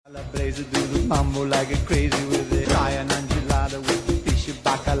calabrese, do the mambo like a crazy with it. Try an enchilada with the fish of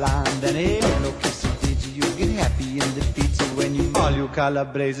bacala and then a hello quesadilla. You get happy in the pizza when you all you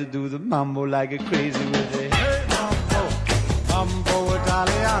calabrese, do the mambo like a crazy with it. Hey mambo, mambo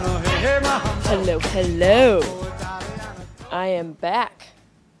Italiano. Hey mambo. Hello. I am back.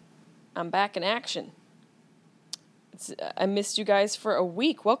 I'm back in action. I missed you guys for a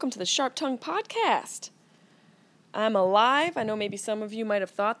week. Welcome to the Sharp Tongue Podcast. I'm alive. I know maybe some of you might have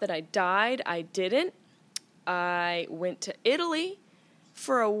thought that I died. I didn't. I went to Italy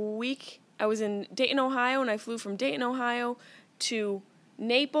for a week. I was in Dayton, Ohio, and I flew from Dayton, Ohio to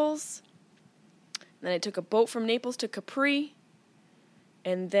Naples. Then I took a boat from Naples to Capri.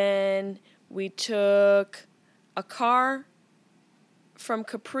 And then we took a car from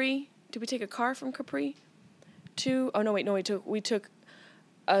Capri. Did we take a car from Capri? We took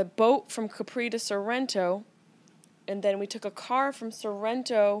a boat from Capri to Sorrento. And then we took a car from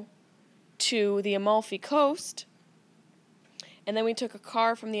Sorrento to the Amalfi Coast. And then we took a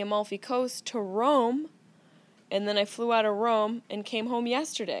car from the Amalfi Coast to Rome. And then I flew out of Rome and came home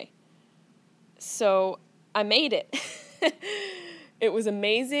yesterday. So I made it. It was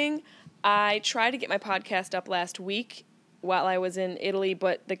amazing. I tried to get my podcast up last week while I was in Italy,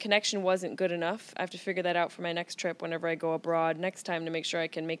 but the connection wasn't good enough. I have to figure that out for my next trip whenever I go abroad next time to make sure I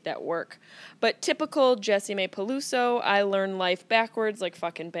can make that work. But typical Jessie Mae Peluso, I learn life backwards like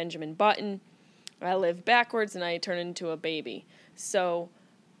fucking Benjamin Button. I live backwards and I turn into a baby. So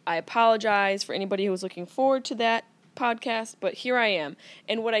I apologize for anybody who was looking forward to that podcast, but here I am.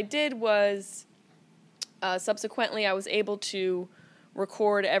 And what I did was, subsequently, I was able to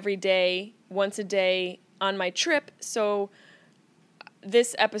record every day, once a day, on my trip. So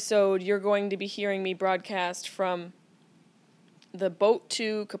this episode, you're going to be hearing me broadcast from the boat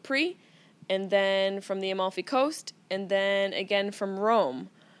to Capri, and then from the Amalfi Coast, and then again from Rome.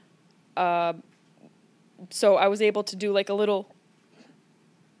 So I was able to do like a little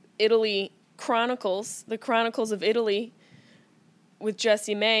Italy Chronicles, the Chronicles of Italy with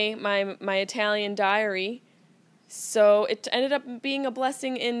Jessie Mae, my Italian diary. So it ended up being a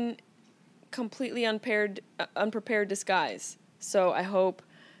blessing in completely unprepared disguise. So I hope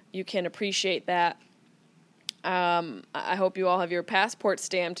you can appreciate that. I hope you all have your passport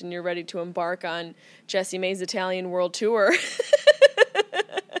stamped and you're ready to embark on Jessie Mae's Italian World Tour.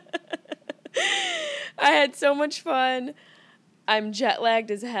 I had so much fun. I'm jet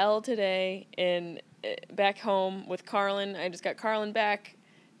lagged as hell today and back home with Carlin. I just got Carlin back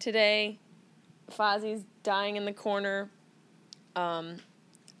today. Fozzie's dying in the corner.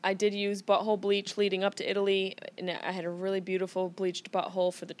 I did use butthole bleach leading up to Italy, and I had a really beautiful bleached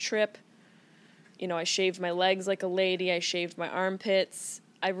butthole for the trip. You know, I shaved my legs like a lady. I shaved my armpits.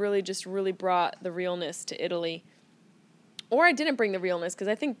 I really brought the realness to Italy. Or I didn't bring the realness, because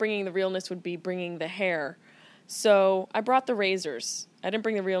I think bringing the realness would be bringing the hair. So I brought the razors. I didn't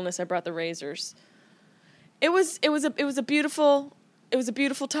bring the realness. I brought the razors. It was a beautiful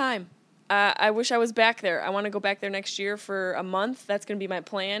time. I wish I was back there. I want to go back there next year for a month. That's going to be my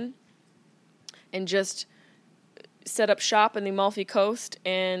plan. And just set up shop in the Amalfi Coast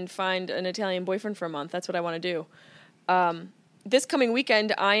and find an Italian boyfriend for a month. That's what I want to do. This coming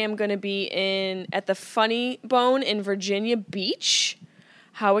weekend, I am going to be at the Funny Bone in Virginia Beach.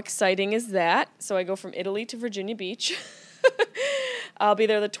 How exciting is that? So I go from Italy to Virginia Beach. I'll be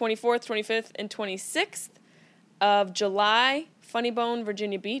there the 24th, 25th, and 26th of July. Funny Bone,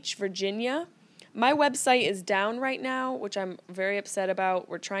 Virginia Beach, Virginia. My website is down right now, which I'm very upset about.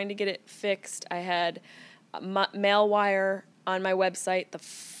 We're trying to get it fixed. I had Mailwire on my website. The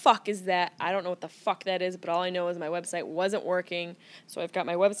fuck is that? I don't know what the fuck that is, but all I know is my website wasn't working. So I've got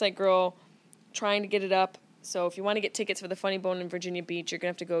my website girl trying to get it up. So if you want to get tickets for the Funny Bone in Virginia Beach, you're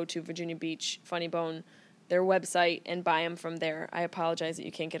going to have to go to Virginia Beach Funny Bone, their website, and buy them from there. I apologize that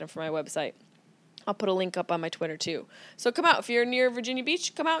you can't get them from my website. I'll put a link up on my Twitter, too. So come out. If you're near Virginia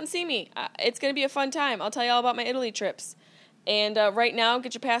Beach, come out and see me. It's going to be a fun time. I'll tell you all about my Italy trips. And right now,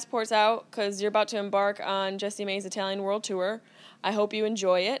 get your passports out because you're about to embark on Jessie Mae's Italian World Tour. I hope you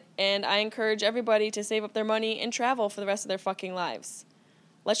enjoy it. And I encourage everybody to save up their money and travel for the rest of their fucking lives.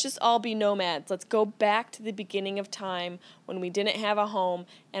 Let's just all be nomads. Let's go back to the beginning of time when we didn't have a home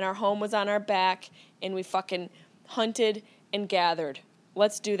and our home was on our back and we fucking hunted and gathered.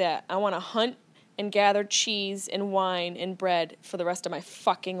 Let's do that. I want to hunt and gather cheese and wine and bread for the rest of my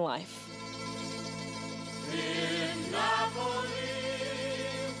fucking life. In Napoli,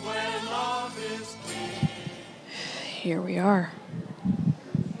 where love is king. Here we are.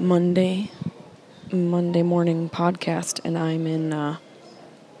 Monday morning podcast, and I'm in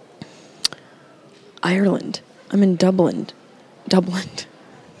Ireland. I'm in Dublin.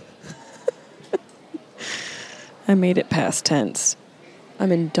 I made it past tense.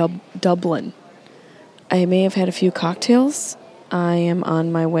 I'm in Dublin. I may have had a few cocktails. I am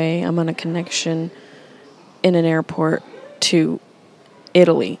on my way. I'm on a connection in an airport to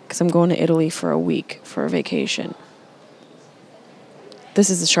Italy, because I'm going to Italy for a week for a vacation. This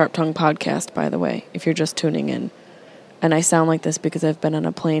is a Sharp Tongue podcast, by the way, if you're just tuning in. And I sound like this because I've been on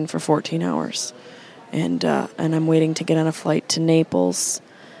a plane for 14 hours. And I'm waiting to get on a flight to Naples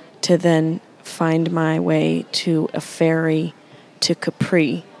to then find my way to a ferry to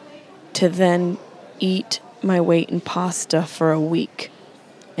Capri to then eat my weight in pasta for a week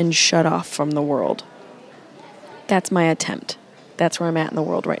and shut off from the world. That's my attempt. That's where I'm at in the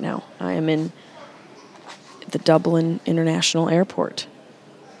world right now. I am in the Dublin International Airport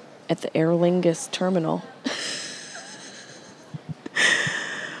at the Aer Lingus terminal.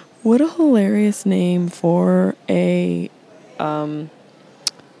 What a hilarious name for a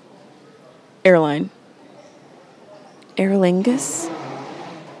airline. Aer Lingus?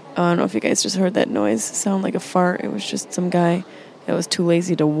 I don't know if you guys just heard that noise sound like a fart. It was just some guy that was too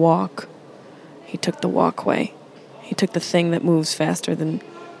lazy to walk. He took the walkway. He took the thing that moves faster than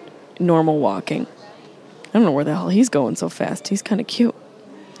normal walking. I don't know where the hell he's going so fast. He's kind of cute.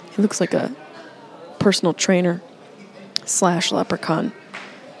 He looks like a personal trainer / leprechaun.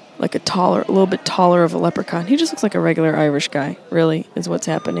 Like a little bit taller of a leprechaun. He just looks like a regular Irish guy, really, is what's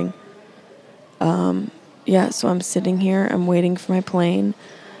happening. Yeah, so I'm sitting here. I'm waiting for my plane.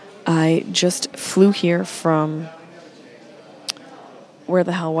 I just flew here from... Where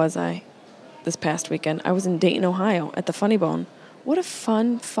the hell was I this past weekend? I was in Dayton, Ohio, at the Funny Bone. What a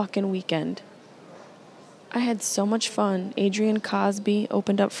fun fucking weekend. I had so much fun. Adrian Cosby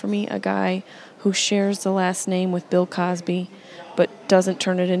opened up for me, a guy who shares the last name with Bill Cosby, but doesn't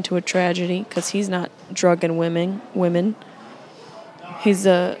turn it into a tragedy because he's not drugging women. He's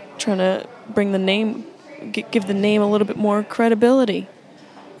trying to bring the name, give the name a little bit more credibility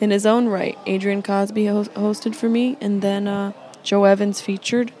in his own right. Adrian Cosby hosted for me, and then Joe Evans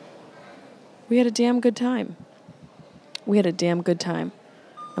featured. We had a damn good time.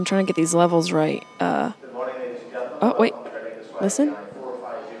 I'm trying to get these levels right. Oh, wait. Listen.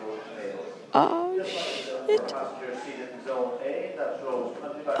 Oh, shit.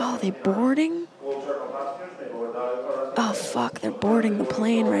 Oh, they boarding? Oh, fuck. They're boarding the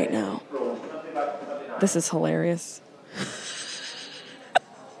plane right now. This is hilarious.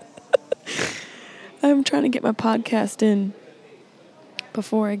 I'm trying to get my podcast in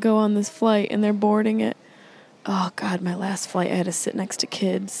before I go on this flight, and they're boarding it. Oh, God, my last flight, I had to sit next to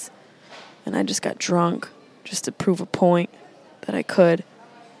kids, and I just got drunk just to prove a point that I could.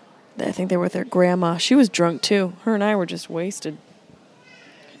 I think they were with their grandma. She was drunk, too. Her and I were just wasted,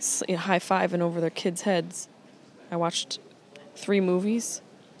 high-fiving over their kids' heads. I watched 3 movies.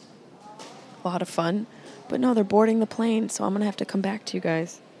 A lot of fun. But no, they're boarding the plane, so I'm going to have to come back to you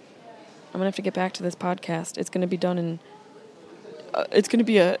guys. I'm going to have to get back to this podcast. It's going to be done in... it's going to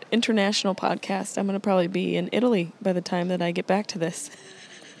be an international podcast. I'm going to probably be in Italy by the time that I get back to this.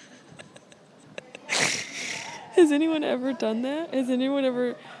 Has anyone ever done that? Has anyone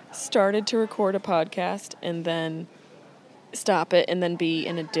ever started to record a podcast and then stop it and then be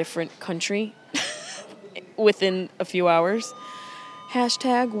in a different country within a few hours?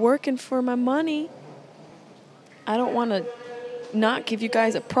 Hashtag working for my money. I don't want to not give you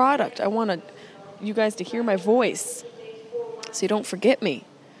guys a product. I want you guys to hear my voice so you don't forget me.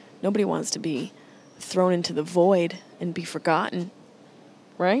 Nobody wants to be thrown into the void and be forgotten,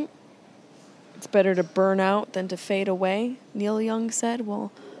 right? It's better to burn out than to fade away, Neil Young said.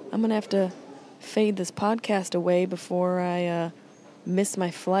 Well, I'm going to have to fade this podcast away before I miss my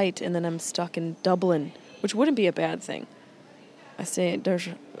flight and then I'm stuck in Dublin, which wouldn't be a bad thing. I say there's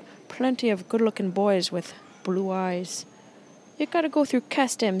plenty of good-looking boys with blue eyes. You gotta go through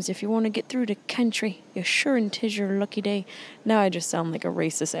customs if you want to get through the country. You sure and 'tis your lucky day. Now I just sound like a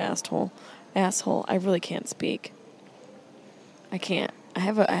racist asshole. I really can't speak. I can't. I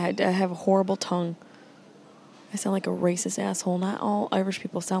have a horrible tongue. I sound like a racist asshole. Not all Irish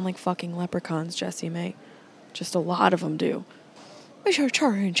people sound like fucking leprechauns, Jessie May. Just a lot of them do.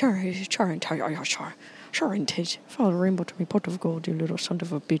 Sure and 'tis. Follow the rainbow to me pot of gold, you little son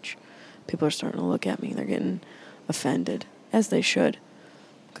of a bitch. People are starting to look at me. They're getting offended. As they should,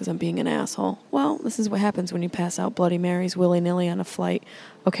 because I'm being an asshole. Well, this is what happens when you pass out Bloody Marys willy-nilly on a flight.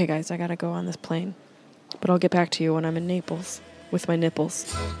 Okay, guys, I gotta go on this plane. But I'll get back to you when I'm in Naples with my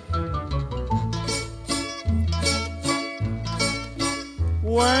nipples.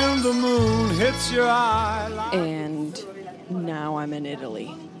 When the moon hits your eye. And now I'm in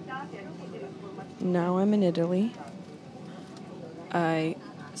Italy. I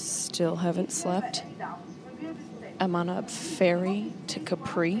still haven't slept. I'm on a ferry to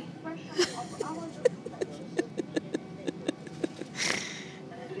Capri.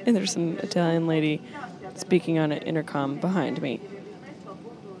 And there's an Italian lady speaking on an intercom behind me.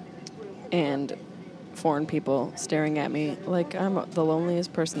 And foreign people staring at me like I'm the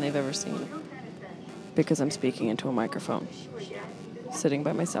loneliest person they've ever seen. Because I'm speaking into a microphone. Sitting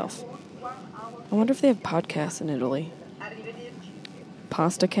by myself. I wonder if they have podcasts in Italy.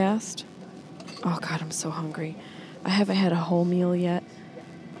 PastaCast? Oh God, I'm so hungry. I haven't had a whole meal yet.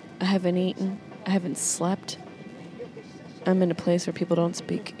 I haven't eaten. I haven't slept. I'm in a place where people don't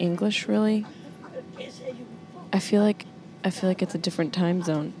speak English, really. I feel like it's a different time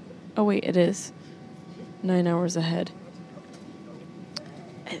zone. Oh wait, it is. 9 hours ahead.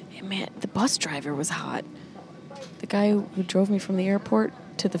 And, man, the bus driver was hot. The guy who drove me from the airport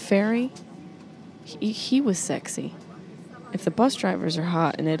to the ferry, he was sexy. If the bus drivers are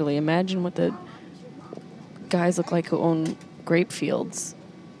hot in Italy, imagine what the guys look like who own grape fields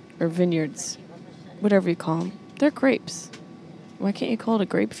or vineyards, whatever you call them. They're grapes. Why can't you call it a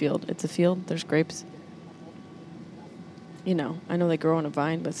grape field? It's a field. There's grapes. You know, I know they grow on a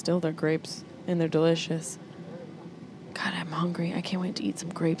vine, but still they're grapes, and they're delicious. God, I'm hungry. I can't wait to eat some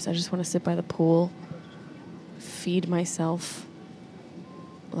grapes. I just want to sit by the pool, feed myself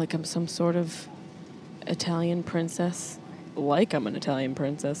like I'm some sort of Italian princess. Like I'm an Italian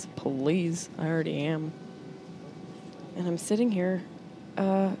princess. Please. I already am. And I'm sitting here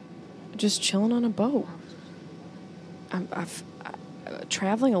just chilling on a boat.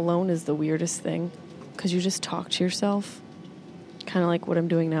 Traveling alone is the weirdest thing because you just talk to yourself. Kind of like what I'm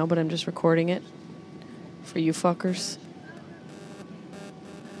doing now, but I'm just recording it for you fuckers.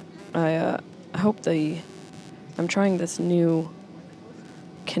 I hope I'm trying this new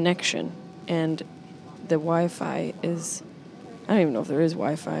connection, and the Wi-Fi is, I don't even know if there is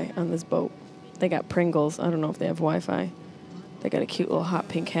Wi-Fi on this boat. They got Pringles. I don't know if they have Wi-Fi. They got a cute little hot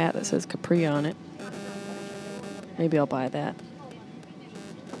pink hat that says Capri on it. Maybe I'll buy that.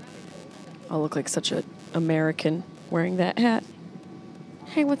 I'll look like such an American wearing that hat.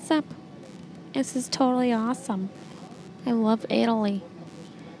 Hey, what's up? This is totally awesome. I love Italy.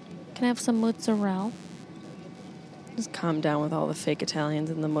 Can I have some mozzarella? Just calm down with all the fake Italians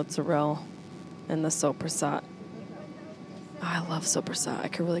and the mozzarella and the soppressata. Oh, I love soppressata. I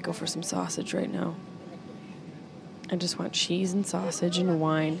could really go for some sausage right now. I just want cheese and sausage and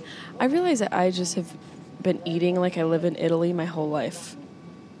wine. I realize that I just have been eating like I live in Italy my whole life.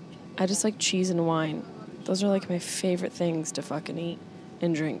 I just like cheese and wine. Those are like my favorite things to fucking eat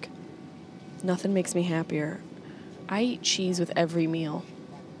and drink. Nothing makes me happier. I eat cheese with every meal.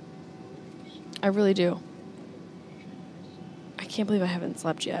 I really do. I can't believe I haven't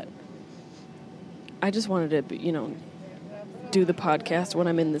slept yet. I just wanted to, do the podcast when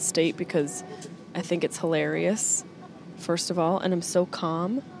I'm in the state because I think it's hilarious, first of all, and I'm so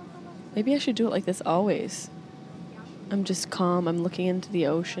calm. Maybe I should do it like this always. I'm just calm. I'm looking into the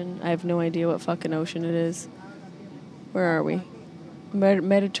ocean. I have no idea what fucking ocean it is. Where are we?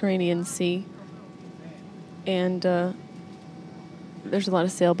 Mediterranean Sea. And there's a lot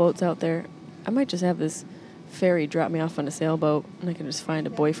of sailboats out there. I might just have this ferry drop me off on a sailboat, and I can just find a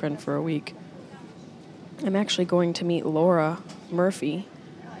boyfriend for a week. I'm actually going to meet Laura Murphy,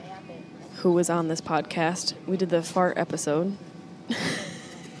 who was on this podcast. We did the fart episode.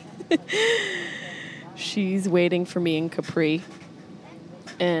 She's waiting for me in Capri.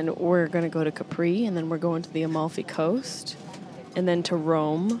 And we're going to go to Capri, and then we're going to the Amalfi Coast, and then to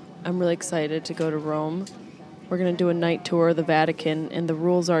Rome. I'm really excited to go to Rome. We're going to do a night tour of the Vatican, and the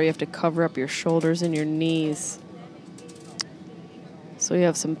rules are you have to cover up your shoulders and your knees. So you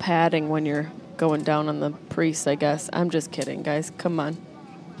have some padding when you're going down on the priest, I guess. I'm just kidding, guys. Come on.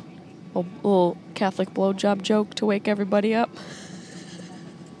 A little Catholic blowjob joke to wake everybody up.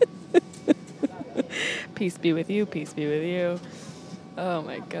 Peace be with you. Peace be with you. Oh,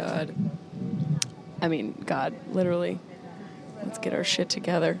 my God. I mean, God, literally. Let's get our shit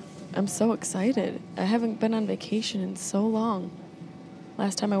together. I'm so excited. I haven't been on vacation in so long.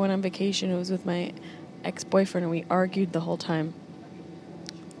 Last time I went on vacation, it was with my ex-boyfriend, and we argued the whole time.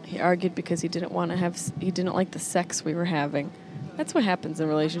 He argued because he didn't like the sex we were having. That's what happens in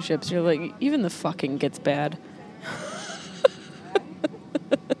relationships. You're like, even the fucking gets bad.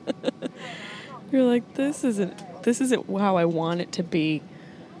 You're like, this isn't how I want it to be.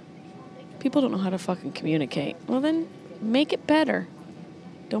 People don't know how to fucking communicate. Well, then make it better.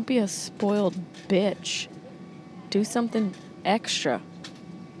 Don't be a spoiled bitch. Do something extra.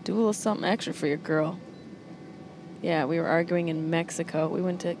 Do a little something extra for your girl. Yeah, we were arguing in Mexico. We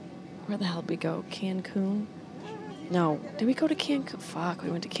went to, where the hell did we go? Cancun? No. Did we go to Cancun? Fuck, we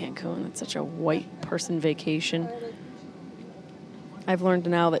went to Cancun. That's such a white person vacation. I've learned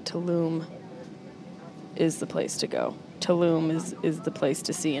now that Tulum is the place to go. Tulum is the place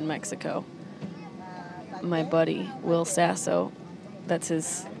to see in Mexico. My buddy, Will Sasso, that's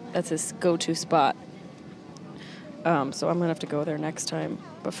his go-to spot. So I'm going to have to go there next time.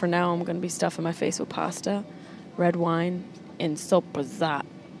 But for now, I'm going to be stuffing my face with pasta, red wine, and sopazat.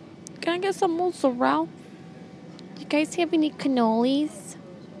 Can I get some mozzarella? You guys have any cannolis?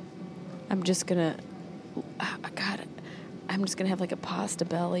 I'm just going to... I'm just going to have like a pasta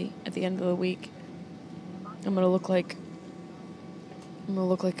belly at the end of the week. I'm going to look like one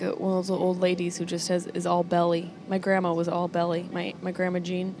of those old ladies who just is all belly. My grandma was all belly. My grandma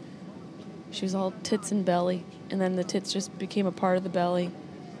Jean, she was all tits and belly. And then the tits just became a part of the belly.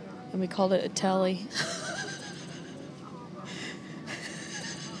 And we called it a telly.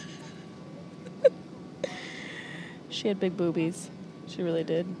 She had big boobies. She really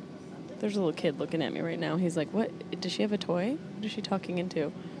did. There's a little kid looking at me right now. He's like, what? Does she have a toy? What is she talking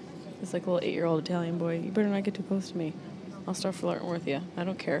into? It's like a little 8-year-old Italian boy. You better not get too close to me. I'll start flirting with you. I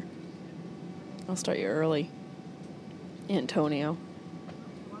don't care. I'll start you early. Antonio.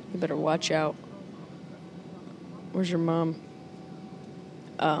 You better watch out. Where's your mom?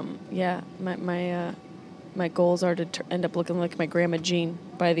 Yeah, my goals are to end up looking like my grandma Jean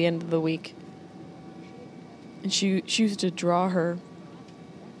by the end of the week. And she used to draw her,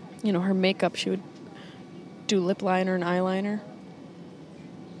 her makeup. She would do lip liner and eyeliner.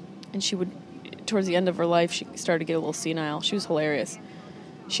 And she would, towards the end of her life, she started to get a little senile. She was hilarious.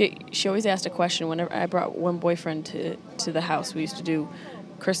 She always asked a question whenever I brought one boyfriend to the house. We used to do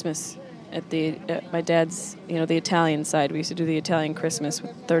Christmas at my dad's, the Italian side. We used to do the Italian Christmas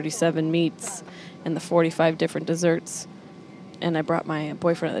with 37 meats and the 45 different desserts. And I brought my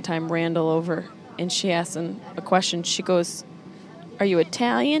boyfriend at the time, Randall, over, and she asked him a question. She goes, "Are you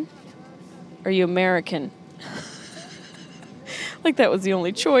Italian? Or are you American?" Like that was the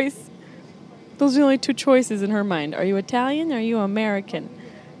only choice. Those are the only two choices in her mind. Are you Italian or are you American?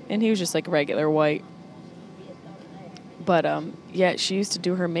 And he was just like regular white. But yeah, she used to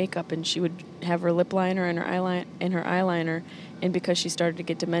do her makeup, and she would have her lip liner and her eyeliner. And because she started to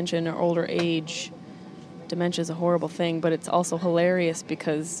get dementia in her older age, dementia is a horrible thing, but it's also hilarious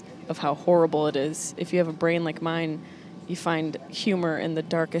because of how horrible it is. If you have a brain like mine, you find humor in the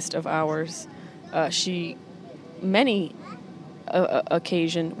darkest of hours. Many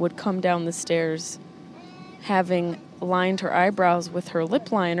occasion would come down the stairs having lined her eyebrows with her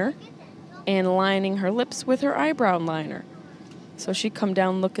lip liner and lining her lips with her eyebrow liner. So she'd come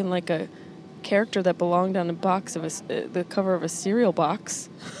down looking like a character that belonged on the cover of a cereal box.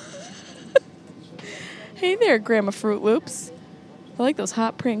 Hey there, Grandma Fruit Loops. I like those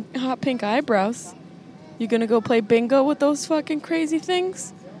hot pink eyebrows. You gonna go play bingo with those fucking crazy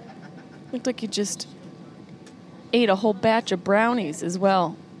things? Looked like you just ate a whole batch of brownies as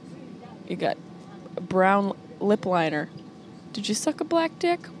well. You got a brown lip liner. Did you suck a black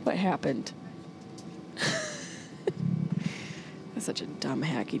dick? What happened? That's such a dumb,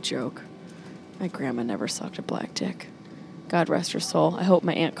 hacky joke. My grandma never sucked a black dick. God rest her soul. I hope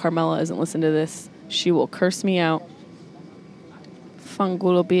my Aunt Carmela isn't listening to this. She will curse me out.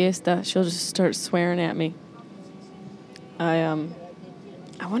 Fangulo biesta. She'll just start swearing at me.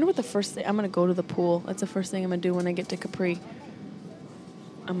 I wonder what the first thing... I'm going to go to the pool. That's the first thing I'm going to do when I get to Capri.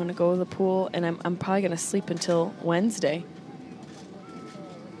 I'm going to go to the pool, and I'm probably going to sleep until Wednesday.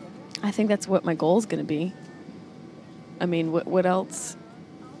 I think that's what my goal is going to be. I mean, what else?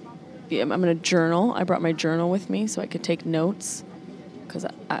 Yeah, I'm going to journal. I brought my journal with me so I could take notes. Because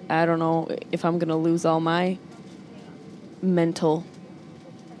I don't know if I'm going to lose all my mental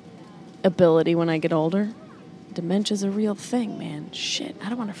ability when I get older. Dementia's a real thing, man. Shit, I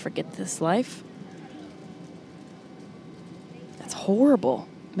don't want to forget this life. That's horrible.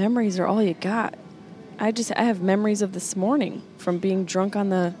 Memories are all you got. I have memories of this morning from being drunk on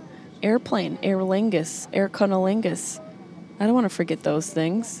the airplane, Aer Cunnilingus. I don't want to forget those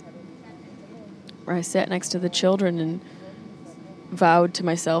things. Where I sat next to the children and vowed to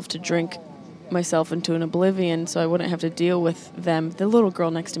myself to drink myself into an oblivion so I wouldn't have to deal with them. The little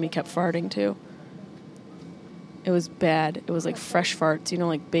girl next to me kept farting too. It was bad. It was like fresh farts,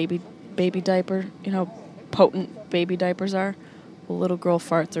 like baby diaper, how potent baby diapers are. Well, little girl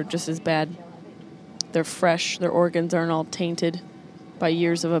farts are just as bad. They're fresh. Their organs aren't all tainted by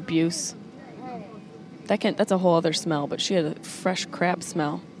years of abuse. That's a whole other smell, but she had a fresh crab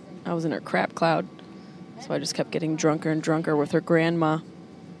smell. I was in her crap cloud. So I just kept getting drunker and drunker with her grandma.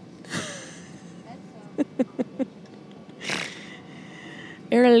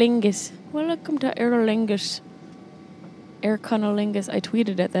 Aer Lingus. Welcome to Aer Lingus. Air Cunnilingus. I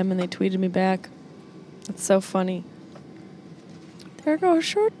tweeted at them and they tweeted me back. It's so funny. There goes,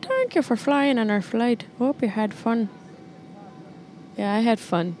 sure, thank you for flying on our flight. Hope you had fun. Yeah, I had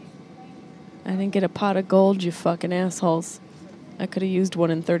fun. I didn't get a pot of gold, you fucking assholes. I could have used one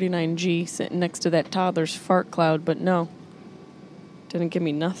in 39G sitting next to that toddler's fart cloud, but no. Didn't give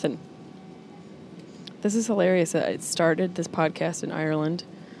me nothing. This is hilarious. It started this podcast in Ireland,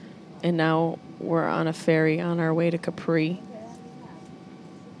 and now we're on a ferry on our way to Capri.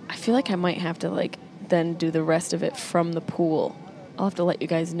 I feel like I might have to, then do the rest of it from the pool. I'll have to let you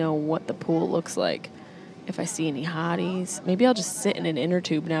guys know what the pool looks like. If I see any hotties. Maybe I'll just sit in an inner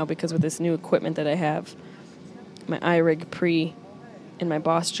tube now because with this new equipment that I have, my iRig Pre and my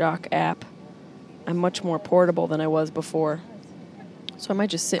Boss Jock app, I'm much more portable than I was before. So I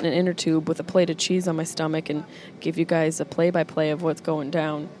might just sit in an inner tube with a plate of cheese on my stomach and give you guys a play-by-play of what's going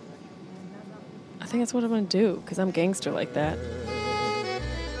down. I think that's what I'm going to do because I'm gangster like that.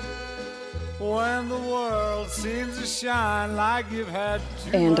 When the world seems to shine like you've had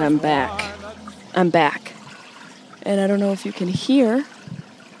too And I'm much back. wine. I'm back. And I don't know if you can hear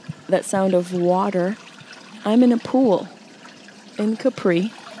that sound of water. I'm in a pool in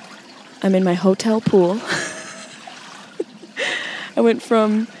Capri. I'm in my hotel pool. I went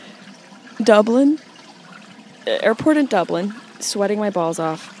from Dublin, airport in Dublin, sweating my balls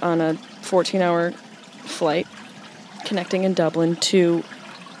off on a 14-hour flight, connecting in Dublin, to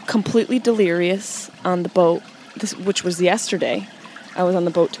completely delirious on the boat, which was yesterday. I was on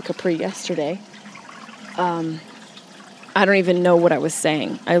the boat to Capri yesterday. I don't even know what I was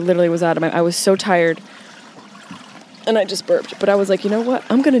saying. I literally was I was so tired. And I just burped. But I was like, you know what?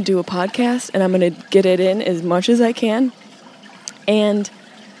 I'm going to do a podcast and I'm going to get it in as much as I can. And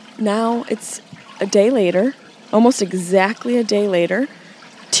now it's a day later, almost exactly a day later,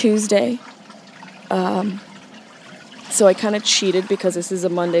 Tuesday. So I kind of cheated because this is a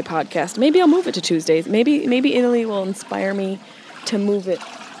Monday podcast. Maybe I'll move it to Tuesdays. Maybe Italy will inspire me to move it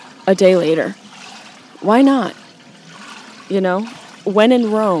a day later. Why not? You know, when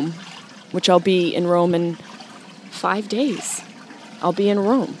in Rome, which I'll be in Rome in 5 days. I'll be in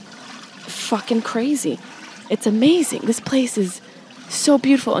Rome. Fucking crazy. It's amazing. This place is so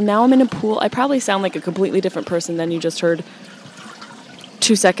beautiful. And now I'm in a pool. I probably sound like a completely different person than you just heard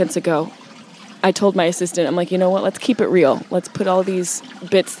 2 seconds ago. I told my assistant, I'm like, you know what? Let's keep it real. Let's put all these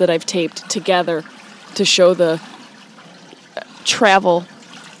bits that I've taped together to show the travel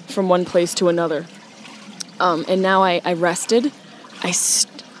from one place to another. And now I rested. I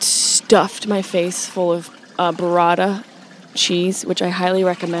stuffed my face full of burrata cheese, which I highly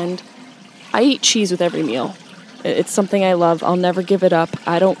recommend. I eat cheese with every meal. It's something I love. I'll never give it up.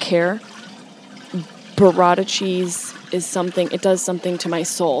 I don't care. Burrata cheese is something, it does something to my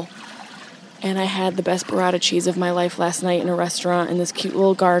soul. And I had the best burrata cheese of my life last night in a restaurant in this cute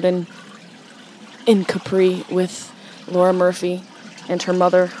little garden in Capri with Laura Murphy and her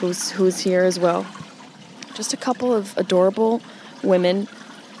mother, who's here as well. Just a couple of adorable women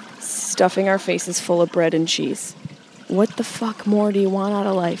stuffing our faces full of bread and cheese. What the fuck more do you want out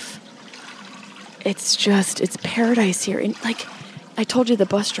of life? It's paradise here. And I told you the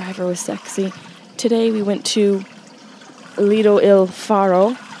bus driver was sexy. Today we went to Lido il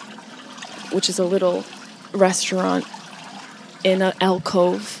Faro, which is a little restaurant in an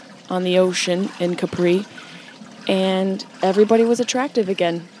alcove on the ocean in Capri. And everybody was attractive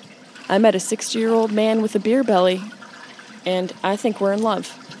again. I met a 60-year-old man with a beer belly, and I think we're in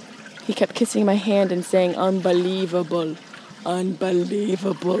love. He kept kissing my hand and saying, unbelievable,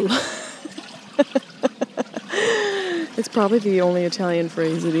 unbelievable. It's probably the only Italian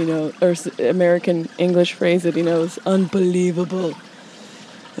phrase that he knows, or American English phrase that he knows, unbelievable.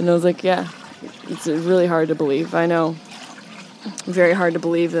 And I was like, yeah, it's really hard to believe, I know. Very hard to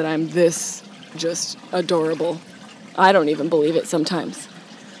believe that I'm this just adorable. I don't even believe it sometimes.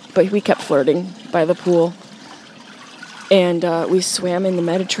 But we kept flirting by the pool. And we swam in the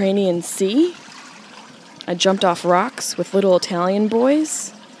Mediterranean Sea. I jumped off rocks with little Italian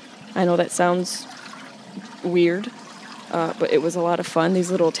boys. I know that sounds weird, but it was a lot of fun. These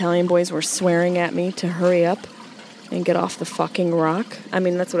little Italian boys were swearing at me to hurry up and get off the fucking rock. I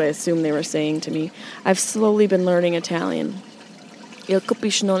mean, that's what I assumed they were saying to me. I've slowly been learning Italian. Io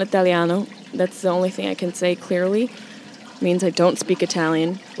capisco l'italiano. That's the only thing I can say clearly. Means I don't speak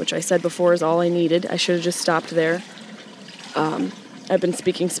Italian, which I said before is all I needed. I should have just stopped there. I've been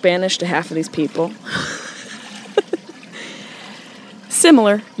speaking Spanish to half of these people.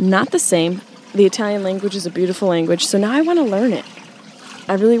 Similar, not the same. The Italian language is a beautiful language, so now I want to learn it.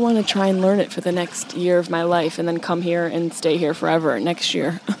 I really want to try and learn it for the next year of my life and then come here and stay here forever next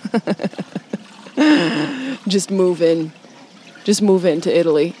year. Just move in just move into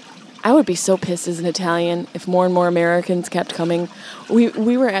Italy. I would be so pissed as an Italian if more and more Americans kept coming. We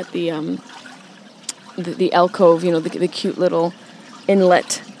were at the alcove, the cute little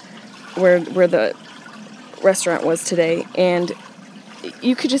inlet where the restaurant was today, and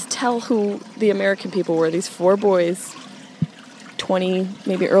you could just tell who the American people were. These 4 boys, 20,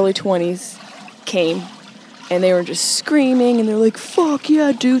 maybe early 20s, came, and they were just screaming, and they're like, fuck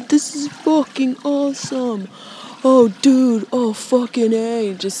yeah, dude, this is fucking awesome. Oh, dude, oh, fucking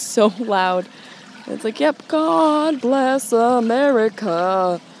A. Just so loud. And it's like, yep, God bless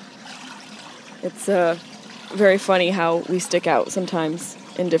America. It's very funny how we stick out sometimes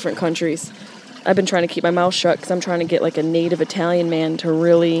in different countries. I've been trying to keep my mouth shut because I'm trying to get like a native Italian man to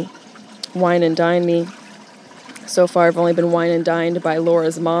really wine and dine me. So far, I've only been wine and dined by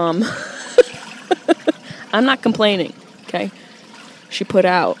Laura's mom. I'm not complaining, okay? She put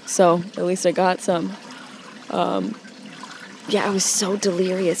out, so at least I got some. I was so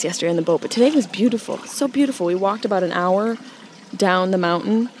delirious yesterday on the boat, but today was beautiful. So beautiful. We walked about an hour down the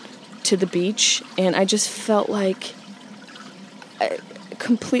mountain to the beach, and I just felt like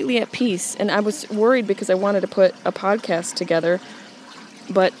completely at peace. And I was worried because I wanted to put a podcast together,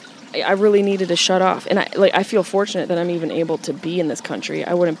 but I really needed to shut off. And I feel fortunate that I'm even able to be in this country.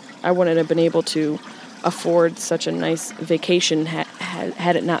 I wouldn't have been able to afford such a nice vacation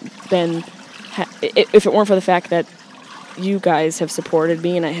had it not been, if it weren't for the fact that you guys have supported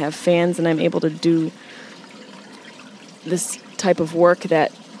me and I have fans and I'm able to do this type of work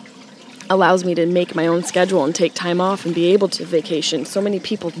that allows me to make my own schedule and take time off and be able to vacation. So many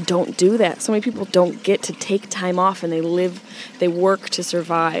people don't do that. So many people don't get to take time off, and they work to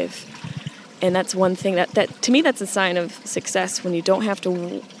survive. And that's one thing that to me, that's a sign of success, when you don't have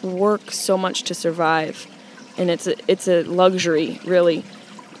to work so much to survive. And it's a luxury, really.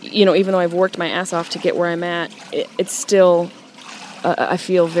 Even though I've worked my ass off to get where I'm at, it's still, I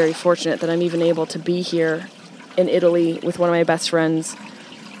feel very fortunate that I'm even able to be here in Italy with one of my best friends,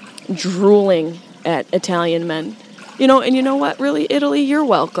 drooling at Italian men. And you know what, really, Italy, you're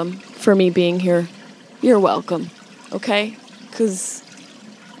welcome for me being here. You're welcome, okay? Because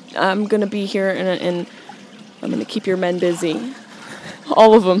I'm going to be here, and I'm going to keep your men busy.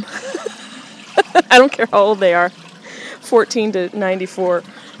 All of them. I don't care how old they are. 14 to 94.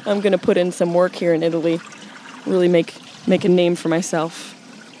 I'm going to put in some work here in Italy. Really make a name for myself.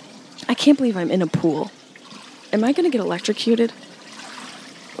 I can't believe I'm in a pool. Am I going to get electrocuted?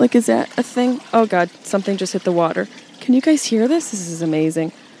 Like, is that a thing? Oh, God, something just hit the water. Can you guys hear this? This is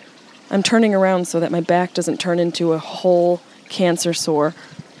amazing. I'm turning around so that my back doesn't turn into a whole cancer sore.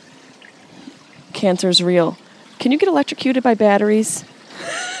 Cancer's real. Can you get electrocuted by batteries?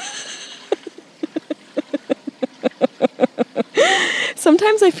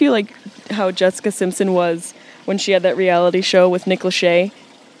 Sometimes I feel like how Jessica Simpson was when she had that reality show with Nick Lachey.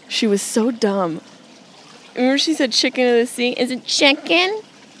 She was so dumb. Remember she said chicken of the sea? Is it chicken?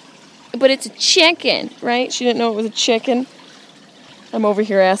 But it's a chicken, right? She didn't know it was a chicken. I'm over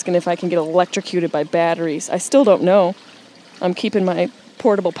here asking if I can get electrocuted by batteries. I still don't know. I'm keeping my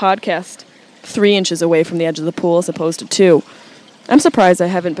portable podcast 3 inches away from the edge of the pool as opposed to 2. I'm surprised I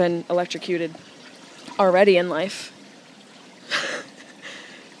haven't been electrocuted already in life.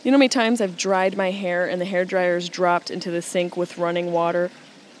 You know how many times I've dried my hair and the hairdryer's dropped into the sink with running water?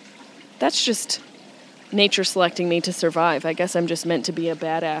 That's just nature selecting me to survive. I guess I'm just meant to be a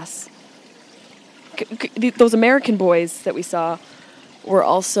badass. Those American boys that we saw were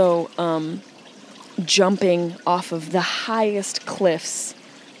also jumping off of the highest cliffs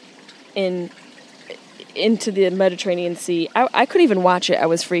into the Mediterranean Sea. I couldn't even watch it. I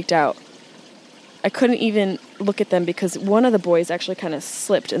was freaked out. I couldn't even look at them because one of the boys actually kind of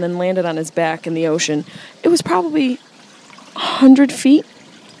slipped and then landed on his back in the ocean. It was probably 100 feet,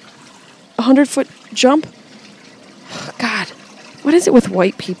 100-foot jump. God, what is it with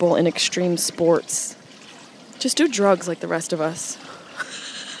white people in extreme sports? Just do drugs like the rest of us.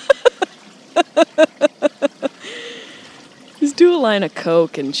 Just do a line of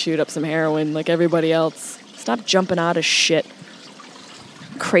coke and shoot up some heroin like everybody else. Stop jumping out of shit.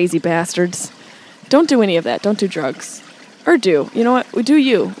 Crazy bastards. Don't do any of that. Don't do drugs. Or do. You know what? Do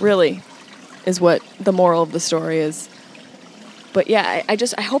you, really, is what the moral of the story is. But yeah,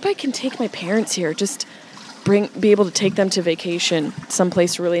 I hope I can take my parents here. Just be able to take them to vacation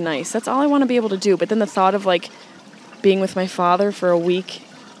someplace really nice. That's all I want to be able to do. But then the thought of like being with my father for a week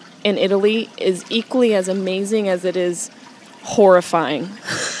in Italy is equally as amazing as it is horrifying.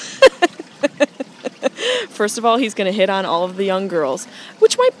 First of all, he's going to hit on all of the young girls,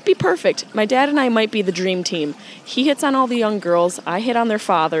 which might be perfect. My dad and I might be the dream team. He hits on all the young girls, I hit on their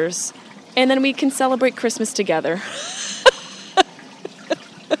fathers, and then we can celebrate Christmas together.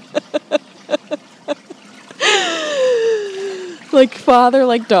 like father,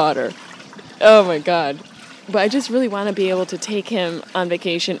 like daughter. Oh my God. But I just really want to be able to take him on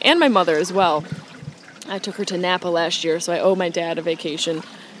vacation, and my mother as well. I took her to Napa last year, so I owe my dad a vacation.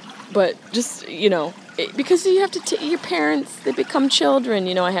 But just, because you have to your parents, they become children.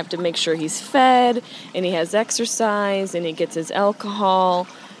 I have to make sure he's fed, and he has exercise, and he gets his alcohol,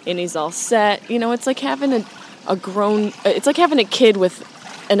 and he's all set. It's like having it's like having a kid with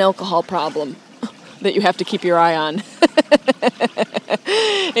an alcohol problem that you have to keep your eye on.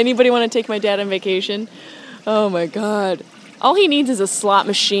 Anybody want to take my dad on vacation? Oh my God. All he needs is a slot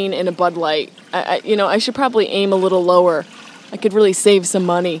machine and a Bud Light. I should probably aim a little lower. I could really save some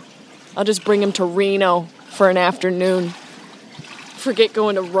money. I'll just bring him to Reno for an afternoon. Forget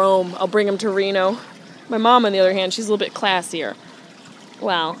going to Rome. I'll bring him to Reno. My mom, on the other hand, she's a little bit classier.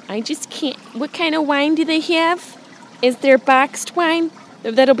 Well, I just can't. What kind of wine do they have? Is there boxed wine?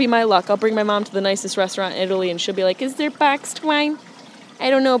 That'll be my luck. I'll bring my mom to the nicest restaurant in Italy, and she'll be like, is there boxed wine? I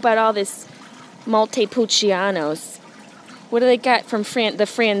don't know about all this Montepulcianos. What do they got from the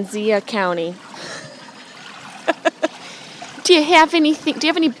Franzia County? Do you have anything? Do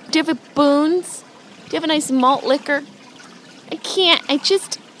you have a Boone's? Do you have a nice malt liquor? I can't. I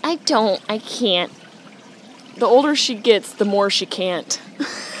can't. The older she gets, the more she can't.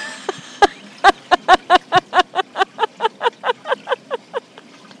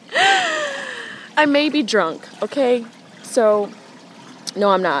 I may be drunk, okay? So, no,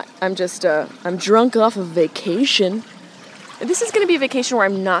 I'm not. I'm just, I'm drunk off of vacation. This is going to be a vacation where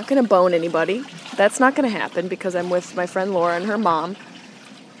I'm not going to bone anybody. That's not going to happen because I'm with my friend Laura and her mom.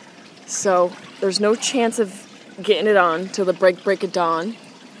 So, there's no chance of getting it on till the break of dawn.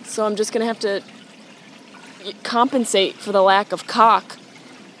 So, I'm just going to have to compensate for the lack of cock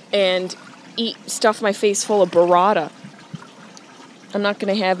and stuff my face full of burrata. I'm not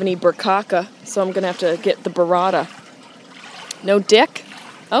going to have any burkaka, so I'm going to have to get the burrata. No dick?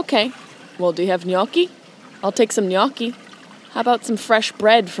 Okay. Well, do you have gnocchi? I'll take some gnocchi. How about some fresh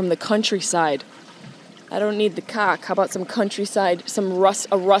bread from the countryside? I don't need the cock. How about some countryside,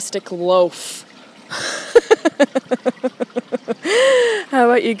 a rustic loaf? How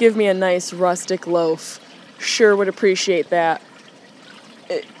about you give me a nice rustic loaf? Sure would appreciate that.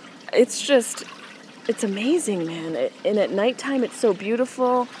 It's amazing, man. And at nighttime, it's so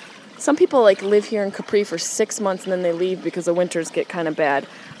beautiful. Some people live here in Capri for 6 months and then they leave because the winters get kind of bad.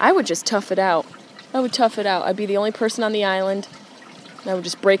 I would just tough it out. I'd be the only person on the island. And I would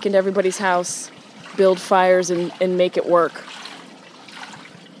just break into everybody's house, build fires, and make it work.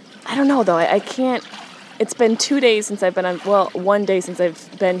 I don't know, though. I can't. It's been 2 days since I've been on. Well, 1 day since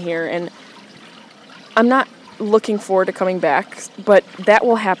I've been here, and I'm not looking forward to coming back, but that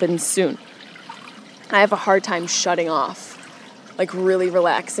will happen soon. I have a hard time shutting off, really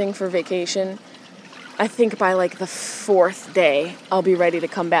relaxing for vacation. I think by the 4th day, I'll be ready to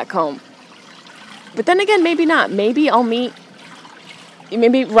come back home. But then again, maybe not. Maybe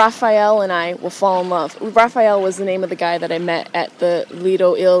Raphael and I will fall in love. Raphael was the name of the guy that I met at the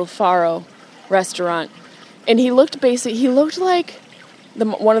Lido Il Faro restaurant. And he looked like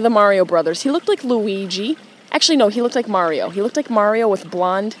one of the Mario brothers. He looked like Luigi. Actually, no, he looked like Mario. He looked like Mario with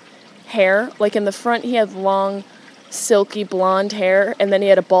blonde hair. In the front, he had long, silky blonde hair, and then he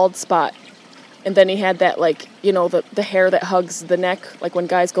had a bald spot. And then he had that, the hair that hugs the neck. When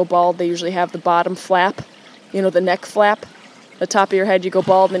guys go bald, they usually have the bottom flap, the neck flap. The top of your head, you go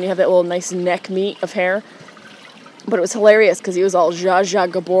bald, and then you have that little nice neck meat of hair. But it was hilarious because he was all Zsa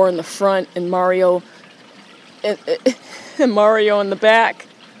Zsa Gabor in the front and Mario and Mario in the back.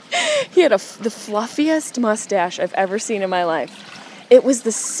 He had the fluffiest mustache I've ever seen in my life. It was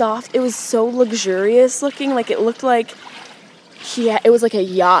it was so luxurious looking. It looked like it was like a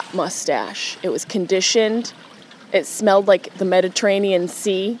yacht mustache. It was conditioned. It smelled like the Mediterranean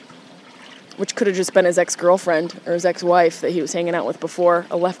Sea, which could have just been his ex-girlfriend or his ex-wife that he was hanging out with before,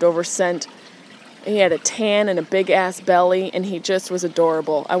 a leftover scent. He had a tan and a big-ass belly, and he just was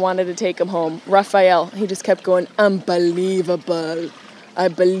adorable. I wanted to take him home. Raphael, he just kept going, unbelievable,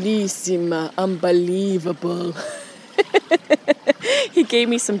 bellissima, unbelievable. He gave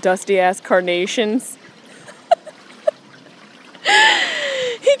me some dusty-ass carnations.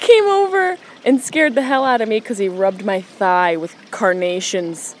 He came over and scared the hell out of me because he rubbed my thigh with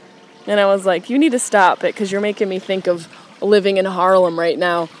carnations. And I was like, you need to stop it because you're making me think of living in Harlem right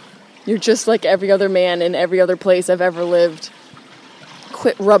now. You're just like every other man in every other place I've ever lived.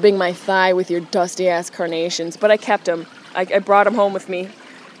 Quit rubbing my thigh with your dusty-ass carnations. But I kept him. I brought him home with me.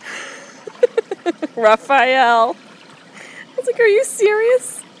 Raphael. I was like, are you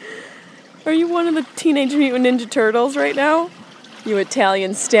serious? Are you one of the Teenage Mutant Ninja Turtles right now? You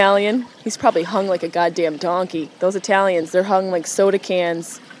Italian stallion. He's probably hung like a goddamn donkey. Those Italians, they're hung like soda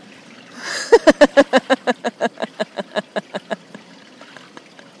cans.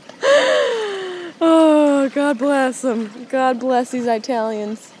 Oh, God bless them. God bless these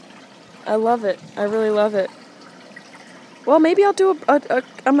Italians. I love it. I really love it. Well, maybe I'll do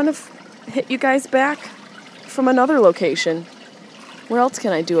I'm going to hit you guys back from another location. Where else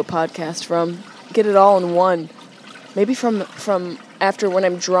can I do a podcast from? Get it all in one. Maybe from after when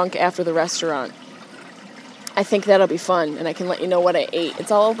I'm drunk after the restaurant. I think that'll be fun, and I can let you know what I ate.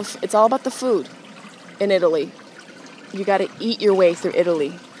 It's all about the food in Italy. You got to eat your way through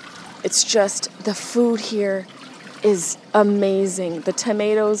Italy. It's just the food here is amazing. The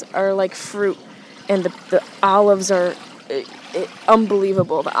tomatoes are like fruit, and the olives are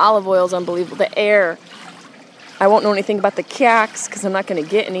unbelievable. The olive oil is unbelievable. The air. I won't know anything about the cacks because I'm not going to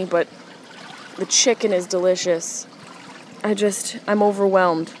get any, but the chicken is delicious. I'm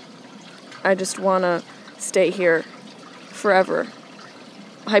overwhelmed. I just want to stay here forever,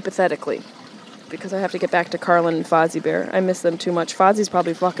 hypothetically, because I have to get back to Carlin and Fozzie Bear. I miss them too much. Fozzie's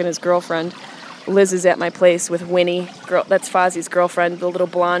probably fucking his girlfriend. Liz is at my place with Winnie. That's Fozzie's girlfriend, the little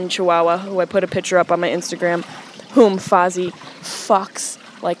blonde chihuahua who I put a picture up on my Instagram, whom Fozzie fucks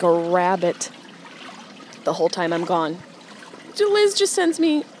like a rabbit the whole time I'm gone. Liz just sends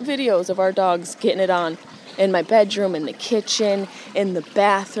me videos of our dogs getting it on in my bedroom, in the kitchen, in the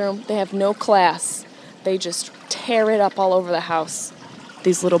bathroom. They have no class. They just tear it up all over the house.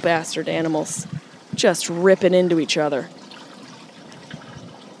 These little bastard animals just ripping into each other.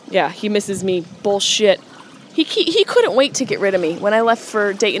 Yeah, he misses me. Bullshit. He couldn't wait to get rid of me. When I left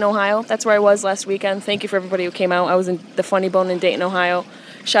for Dayton, Ohio, that's where I was last weekend. Thank you for everybody who came out. I was in the Funny Bone in Dayton, Ohio.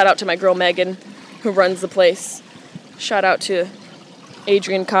 Shout out to my girl Megan, who runs the place. Shout out to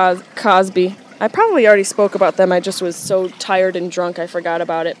Adrian Cosby. I probably already spoke about them. I just was so tired and drunk I forgot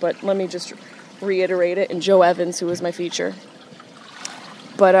about it. But let me just reiterate it. And Joe Evans, who was my feature.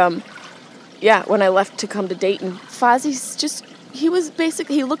 But, yeah, when I left to come to Dayton, Fozzie's just... he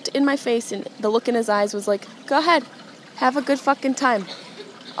looked in my face, and the look in his eyes was like, go ahead, have a good fucking time.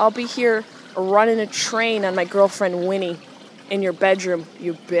 I'll be here running a train on my girlfriend Winnie in your bedroom,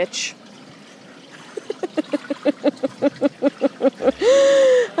 you bitch.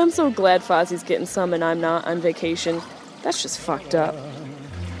 I'm so glad Fozzie's getting some and I'm not on vacation. That's just fucked up.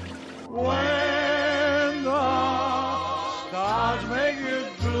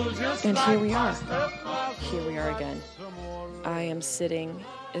 And here we are. Here we are again. I am sitting,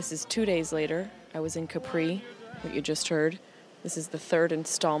 this is 2 days later. I was in Capri, what you just heard. This is the third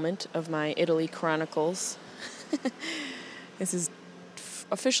installment of my Italy Chronicles. This is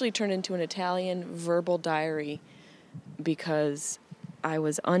officially turned into an Italian verbal diary because I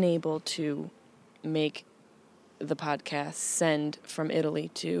was unable to make the podcast send from Italy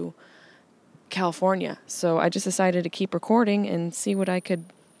to California. So I just decided to keep recording and see what I could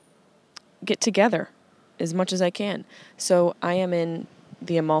get together as much as I can. So I am in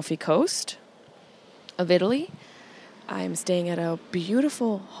the Amalfi Coast of Italy. I'm staying at a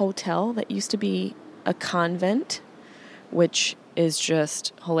beautiful hotel that used to be a convent, which is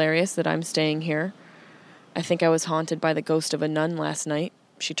just hilarious that I'm staying here. I think I was haunted by the ghost of a nun last night.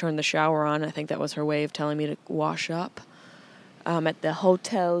 She turned the shower on. I think that was her way of telling me to wash up. At the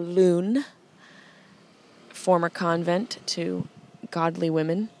Hotel Lune, former convent to godly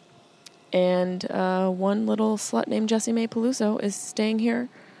women. And one little slut named Jessie Mae Peluso is staying here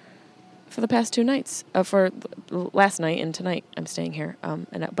for the past 2 nights. For last night and tonight, I'm staying here.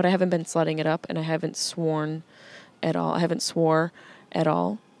 But I haven't been slutting it up, and I haven't sworn at all. I haven't swore at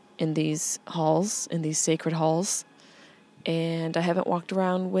all in these halls, in these sacred halls. And I haven't walked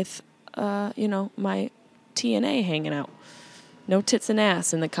around with, my TNA hanging out. No tits and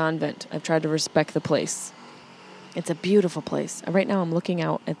ass in the convent. I've tried to respect the place. It's a beautiful place. Right now I'm looking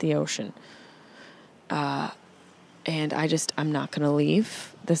out at the ocean. And I'm not going to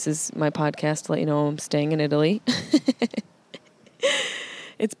leave. This is my podcast to let you know I'm staying in Italy.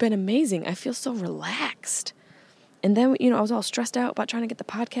 It's been amazing. I feel so relaxed. And then, I was all stressed out about trying to get the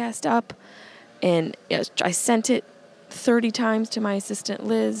podcast up. And I sent it 30 times to my assistant,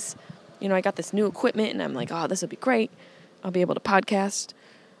 Liz. I got this new equipment, and I'm like, oh, this will be great. I'll be able to podcast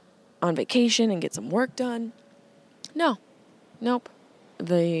on vacation and get some work done. Nope.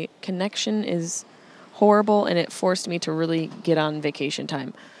 The connection is horrible, and it forced me to really get on vacation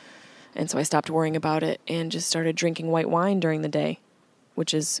time. And so I stopped worrying about it and just started drinking white wine during the day,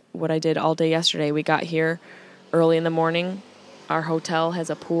 which is what I did all day yesterday. We got here early in the morning. Our hotel has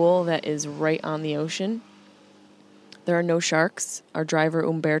a pool that is right on the ocean. There are no sharks. Our driver,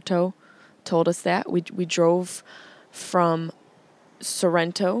 Umberto, told us that. We drove from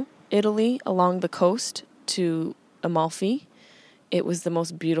Sorrento, Italy, along the coast to Amalfi. It was the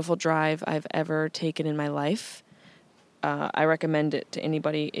most beautiful drive I've ever taken in my life. I recommend it to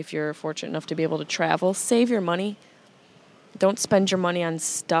anybody if you're fortunate enough to be able to travel. Save your money. Don't spend your money on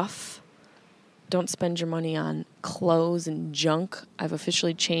stuff. Don't spend your money on clothes and junk. I've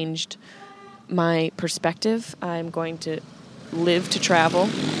officially changed my perspective. I'm going to live to travel.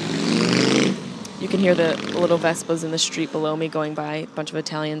 You can hear the little Vespas in the street below me going by, a bunch of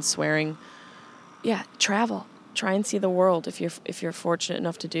Italians swearing. Yeah, travel. Try and see the world if you're fortunate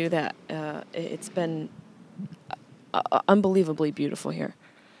enough to do that. It's been unbelievably beautiful here.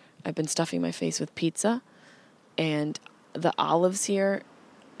 I've been stuffing my face with pizza, and the olives here.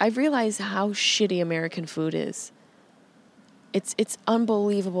 I realize how shitty American food is. It's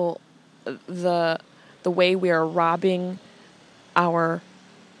unbelievable the way we are robbing our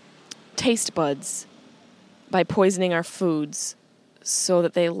taste buds by poisoning our foods so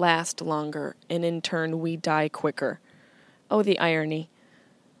that they last longer, and in turn we die quicker. Oh, the irony.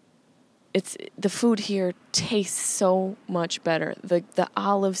 The food here tastes so much better. The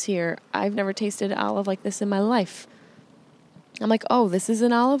olives here, I've never tasted an olive like this in my life. I'm like, oh, this is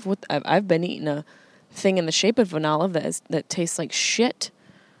an olive? I've been eating a thing in the shape of an olive that tastes like shit.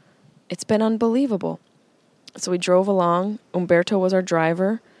 It's been unbelievable. So we drove along. Umberto was our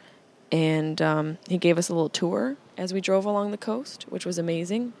driver, and he gave us a little tour as we drove along the coast, which was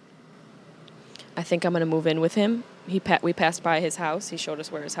amazing. I think I'm going to move in with him. We passed by his house. He showed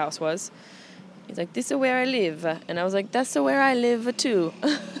us where his house was. He's like, this is where I live. And I was like, that's where I live too.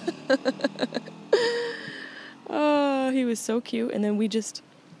 Oh, he was so cute. And then we just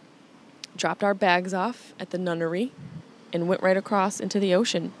dropped our bags off at the nunnery and went right across into the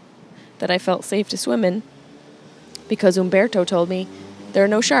ocean that I felt safe to swim in because Umberto told me there are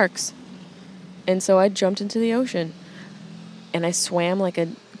no sharks. And so I jumped into the ocean and I swam like a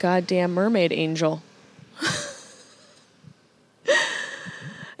goddamn mermaid angel.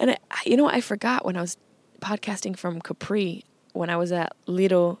 And I forgot when I was podcasting from Capri, when I was at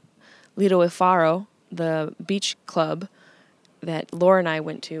Lido e Faro, the beach club that Laura and I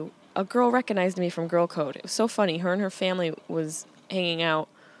went to, a girl recognized me from Girl Code. It was so funny. Her and her family was hanging out,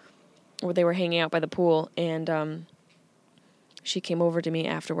 or they were hanging out by the pool, and she came over to me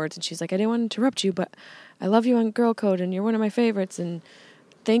afterwards, and she's like, I didn't want to interrupt you, but I love you on Girl Code, and you're one of my favorites, and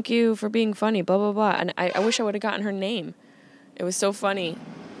thank you for being funny, blah, blah, blah. And I wish I would have gotten her name. It was so funny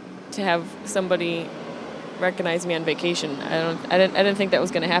to have somebody recognize me on vacation. I didn't think that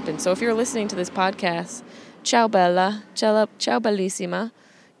was going to happen. So if you're listening to this podcast, ciao bella, ciao bellissima,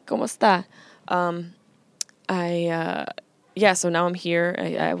 ¿cómo está? So now I'm here.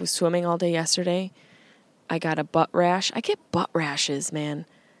 I was swimming all day yesterday. I got a butt rash. I get butt rashes, man.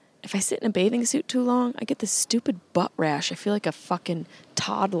 If I sit in a bathing suit too long, I get this stupid butt rash. I feel like a fucking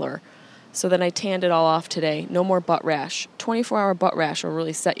toddler. So then I tanned it all off today. No more butt rash. 24-hour butt rash will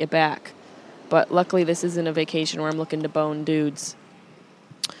really set you back. But luckily this isn't a vacation where I'm looking to bone dudes.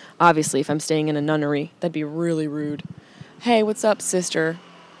 Obviously, if I'm staying in a nunnery, that'd be really rude. Hey, what's up, sister?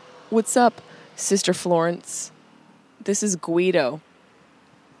 What's up, Sister Florence? This is Guido.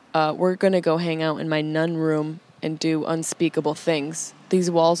 We're going to go hang out in my nun room and do unspeakable things.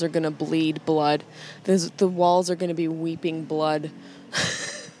 These walls are going to bleed blood. The walls are going to be weeping blood.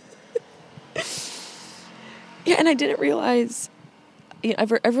 Yeah, and I didn't realize,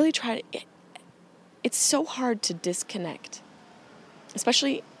 I've really tried, it's so hard to disconnect,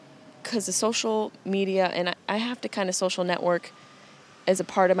 especially because the social media, and I have to kind of social network as a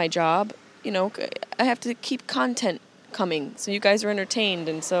part of my job. I have to keep content coming so you guys are entertained,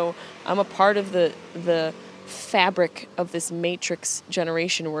 and so I'm a part of the fabric of this matrix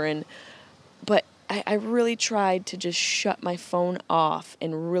generation we're in. But I really tried to just shut my phone off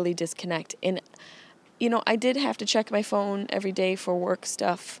and really disconnect. And I did have to check my phone every day for work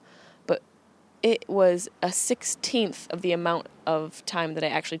stuff, but it was a 16th of the amount of time that I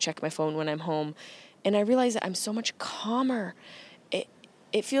actually check my phone when I'm home. And I realized that I'm so much calmer.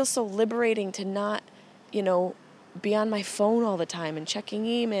 It feels so liberating to not, be on my phone all the time and checking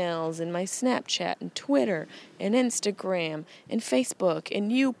emails and my Snapchat and Twitter and Instagram and Facebook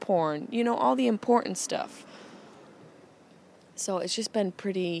and YouPorn, all the important stuff. So it's just been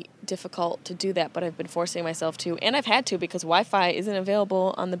pretty difficult to do that, but I've been forcing myself to. And I've had to because Wi-Fi isn't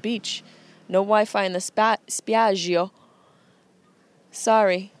available on the beach. No Wi-Fi in the spiaggio.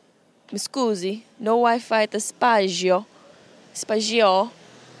 Sorry. Mi scusi. No Wi-Fi at the spiaggio. Spiaggio.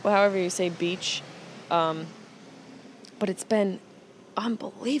 Well, however you say beach. But it's been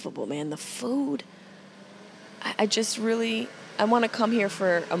unbelievable, man. The food. I just really... I want to come here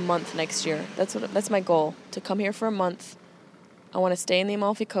for a month next year. That's my goal. To come here for a month I want to stay in the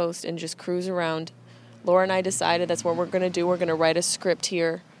Amalfi Coast and just cruise around. Laura and I decided that's what we're going to do. We're going to write a script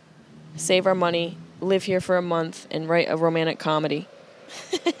here, save our money, live here for a month, and write a romantic comedy.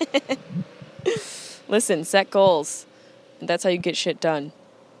 Listen, set goals. That's how you get shit done.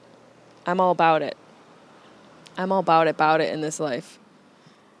 I'm all about it. I'm all about it in this life.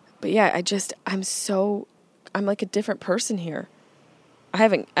 But yeah, I'm like a different person here. I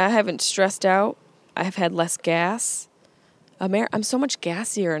haven't stressed out. I've had less gas. I'm so much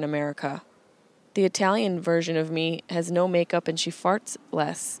gassier in America. The Italian version of me has no makeup and she farts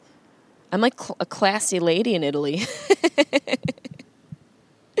less. I'm like a classy lady in Italy.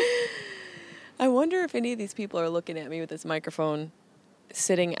 I wonder if any of these people are looking at me with this microphone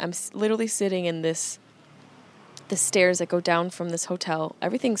I'm literally sitting in the stairs that go down from this hotel.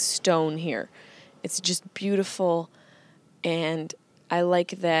 Everything's stone here. It's just beautiful, and I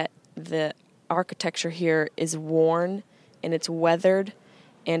like that the architecture here is worn and it's weathered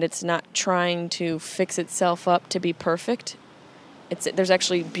and it's not trying to fix itself up to be perfect. There's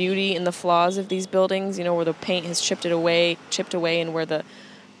actually beauty in the flaws of these buildings, where the paint has chipped away and where the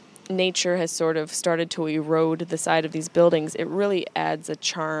nature has sort of started to erode the side of these buildings. It really adds a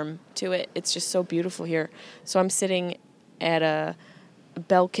charm to it. It's just so beautiful here. So I'm sitting at a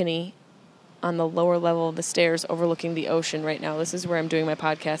balcony on the lower level of the stairs overlooking the ocean right now. This is where I'm doing my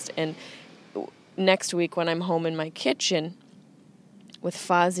podcast. And next week when I'm home in my kitchen with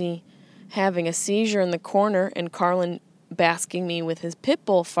Fozzie having a seizure in the corner and Carlin basking me with his pit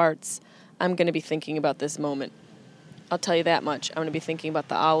bull farts, I'm going to be thinking about this moment. I'll tell you that much. I'm going to be thinking about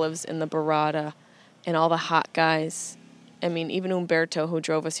the olives and the burrata and all the hot guys. I mean, even Umberto, who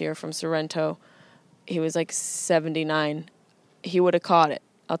drove us here from Sorrento, he was like 79. He would have caught it.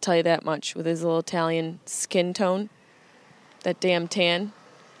 I'll tell you that much. With his little Italian skin tone, that damn tan.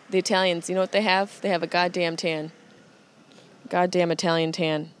 The Italians, you know what they have? They have a goddamn tan. Goddamn Italian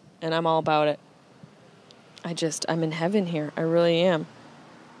tan. And I'm all about it. I'm in heaven here. I really am.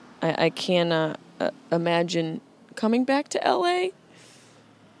 I can't imagine coming back to LA,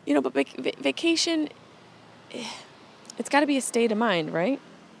 but vacation, it's got to be a state of mind, right?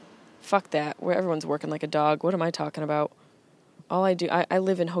 Fuck that, where everyone's working like a dog. What am I talking about? All I do, I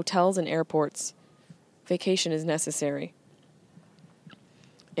live in hotels and airports. Vacation is necessary.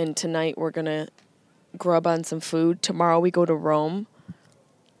 And tonight we're going to grub on some food. Tomorrow we go to Rome.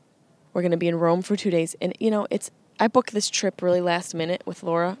 We're going to be in Rome for 2 days. And, I booked this trip really last minute with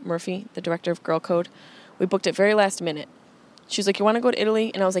Laura Murphy, the director of Girl Code. We booked it very last minute. She was like, you want to go to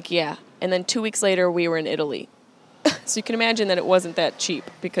Italy? And I was like, yeah. And then 2 weeks later, we were in Italy. So you can imagine that it wasn't that cheap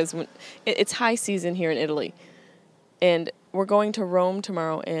because it's high season here in Italy. And we're going to Rome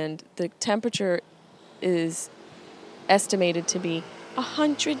tomorrow, and the temperature is estimated to be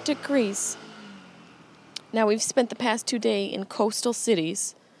 100 degrees. Now, we've spent the past 2 days in coastal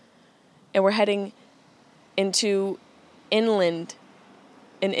cities, and we're heading into an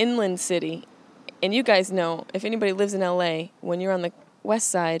inland city. And you guys know, if anybody lives in LA, when you're on the west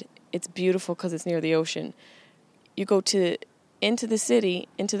side, it's beautiful because it's near the ocean. You go into the city,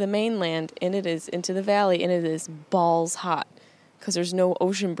 into the mainland, and it is into the valley, and it is balls hot because there's no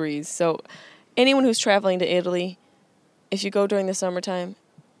ocean breeze. So anyone who's traveling to Italy, if you go during the summertime,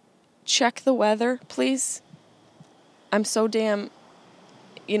 check the weather, please. I'm so damn,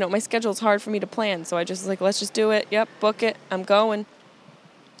 my schedule's hard for me to plan, so I just let's just do it. Yep, book it. I'm going.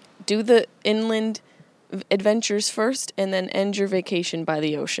 Do the inland adventures first and then end your vacation by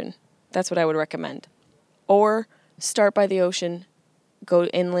the ocean. That's what I would recommend. Or start by the ocean, go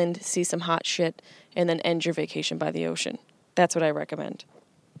inland, see some hot shit, and then end your vacation by the ocean. That's what I recommend.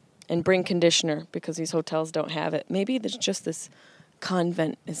 And bring conditioner because these hotels don't have it. Maybe there's just this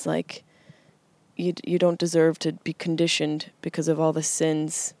convent is like, you don't deserve to be conditioned because of all the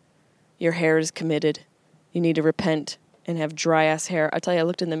sins your hair is committed. You need to repent and have dry ass hair. I tell you, I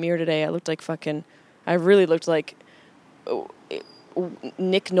looked in the mirror today. I looked like I really looked like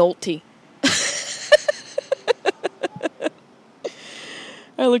Nick Nolte.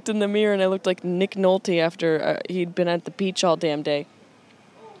 I looked in the mirror and I looked like Nick Nolte after he'd been at the beach all damn day.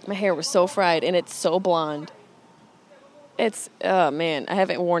 My hair was so fried and it's so blonde. Oh man, I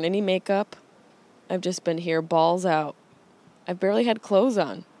haven't worn any makeup. I've just been here balls out. I've barely had clothes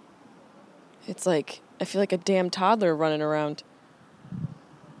on. It's like, I feel like a damn toddler running around.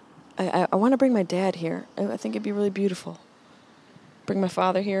 I want to bring my dad here. I think it'd be really beautiful. Bring my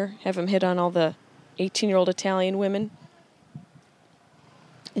father here, have him hit on all the 18-year-old Italian women.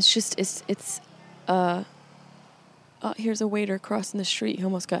 Here's a waiter crossing the street who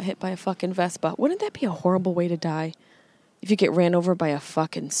almost got hit by a fucking Vespa. Wouldn't that be a horrible way to die? If you get ran over by a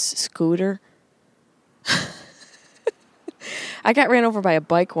fucking scooter? I got ran over by a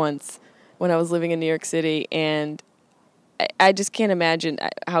bike once when I was living in New York City, and I just can't imagine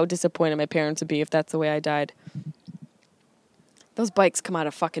how disappointed my parents would be if that's the way I died. Those bikes come out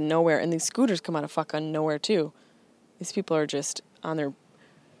of fucking nowhere, and these scooters come out of fucking nowhere, too. These people are just on their...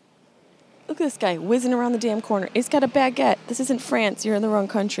 Look at this guy whizzing around the damn corner. He's got a baguette. This isn't France. You're in the wrong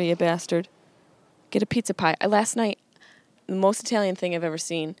country, you bastard. Get a pizza pie. Last night, the most Italian thing I've ever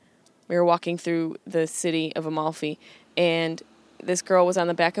seen, we were walking through the city of Amalfi, and this girl was on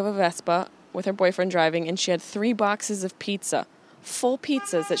the back of a Vespa with her boyfriend driving, and she had 3 boxes of pizza, full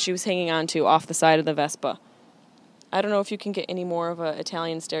pizzas that she was hanging on to off the side of the Vespa. I don't know if you can get any more of an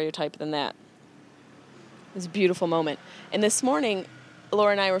Italian stereotype than that. It was a beautiful moment. And this morning,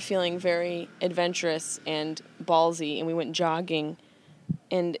 Laura and I were feeling very adventurous and ballsy, and we went jogging.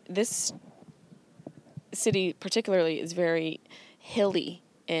 And this city particularly is very hilly,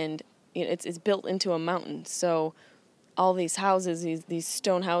 and it's built into a mountain. So all these houses, these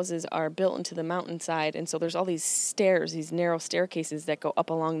stone houses, are built into the mountainside, and so there's all these stairs, these narrow staircases that go up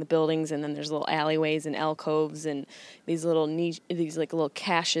along the buildings, and then there's little alleyways and alcoves and these little little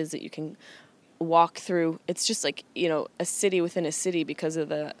caches that you can walk through. It's just like, a city within a city because of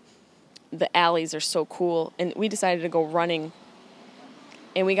the alleys are so cool. And we decided to go running,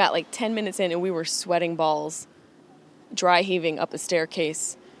 and we got like 10 minutes in, and we were sweating balls, dry heaving up a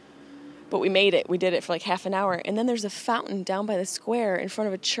staircase. But we made it. We did it for like half an hour. And then there's a fountain down by the square in front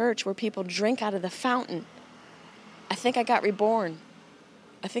of a church where people drink out of the fountain. I think I got reborn.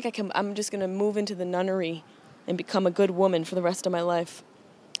 I think I'm just going to move into the nunnery and become a good woman for the rest of my life.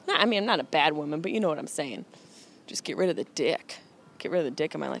 I'm not a bad woman, but you know what I'm saying. Just get rid of the dick. Get rid of the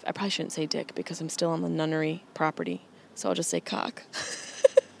dick in my life. I probably shouldn't say dick because I'm still on the nunnery property. So I'll just say cock.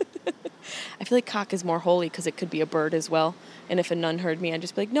 I feel like cock is more holy because it could be a bird as well. And if a nun heard me, I'd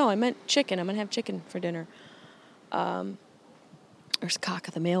just be like, no, I meant chicken. I'm going to have chicken for dinner. There's cock,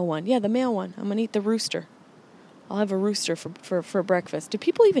 the male one. Yeah, the male one. I'm going to eat the rooster. I'll have a rooster for breakfast. Do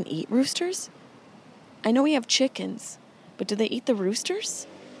people even eat roosters? I know we have chickens, but do they eat the roosters?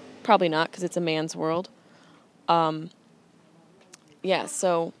 Probably not because it's a man's world. Yeah,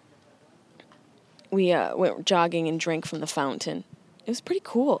 so we went jogging and drank from the fountain. It was pretty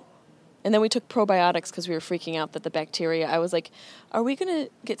cool. And then we took probiotics because we were freaking out that the bacteria... I was like, are we going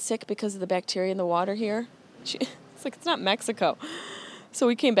to get sick because of the bacteria in the water here? It's like, it's not Mexico. So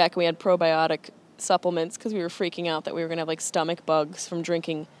we came back and we had probiotic supplements because we were freaking out that we were going to have like stomach bugs from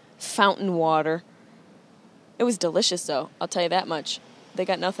drinking fountain water. It was delicious, though. I'll tell you that much. They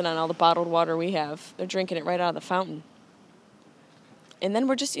got nothing on all the bottled water we have. They're drinking it right out of the fountain. And then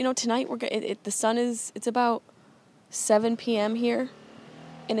we're just, tonight the sun is... It's about 7 p.m. here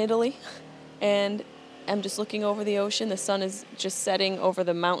in Italy, and I'm just looking over the ocean. The sun is just setting over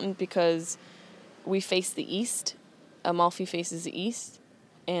the mountain because we face the east. Amalfi faces the east,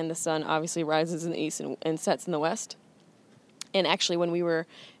 and the sun obviously rises in the east and sets in the west. And actually, when we were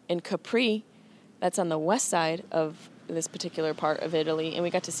in Capri, that's on the west side of this particular part of Italy, and we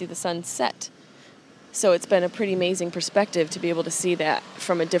got to see the sun set. So it's been a pretty amazing perspective to be able to see that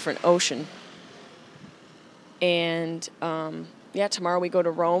from a different ocean. And tomorrow we go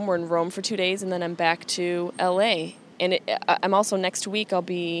to Rome. We're in Rome for 2 days, and then I'm back to L.A. And I'm also, next week, I'll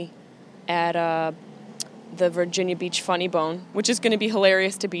be at the Virginia Beach Funny Bone, which is going to be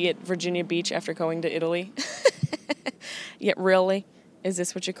hilarious to be at Virginia Beach after going to Italy. Yet, really? Is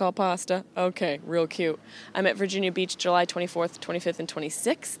this what you call pasta? Okay, real cute. I'm at Virginia Beach July 24th, 25th, and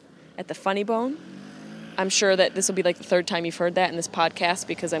 26th at the Funny Bone. I'm sure that this will be like the third time you've heard that in this podcast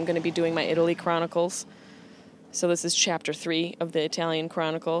because I'm going to be doing my Italy Chronicles. So this is chapter 3 of the Italian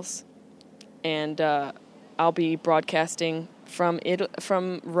Chronicles. And I'll be broadcasting from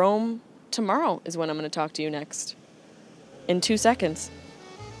Rome tomorrow is when I'm going to talk to you next. In 2 seconds.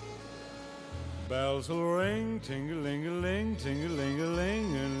 Bells will ring, ting-a-ling-a-ling,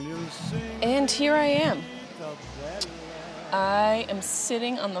 ting-a-ling-a-ling, and you'll sing. And here I am. I am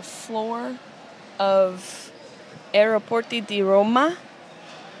sitting on the floor of Aeroporti di Roma,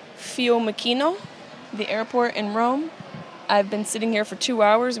 Fiumicino, the airport in Rome. I've been sitting here for 2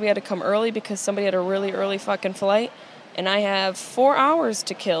 hours. We had to come early because somebody had a really early fucking flight. And I have 4 hours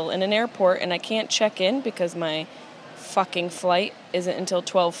to kill in an airport, and I can't check in because my fucking flight isn't until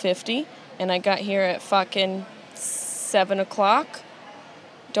 12:50. And I got here at fucking 7 o'clock.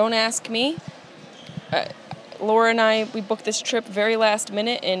 Don't ask me. Laura and I, we booked this trip very last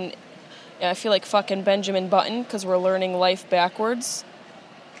minute, and I feel like fucking Benjamin Button because we're learning life backwards.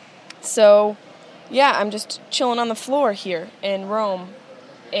 So, yeah, I'm just chilling on the floor here in Rome.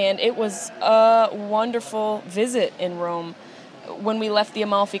 And it was a wonderful visit in Rome. When we left the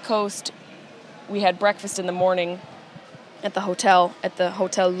Amalfi Coast, we had breakfast in the morning. at the Hotel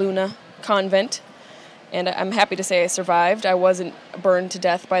Luna convent. And I'm happy to say I survived. I wasn't burned to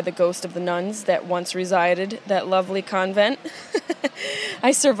death by the ghost of the nuns that once resided that lovely convent.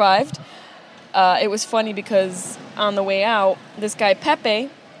 I survived. It was funny because on the way out, this guy Pepe,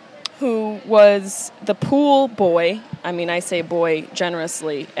 who was the pool boy, I mean, I say boy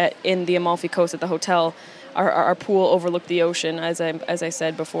generously, in the Amalfi Coast at the hotel. Our pool overlooked the ocean, as I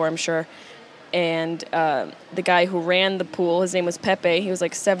said before, I'm sure. And the guy who ran the pool, his name was Pepe. He was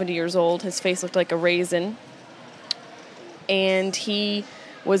like 70 years old. His face looked like a raisin. And he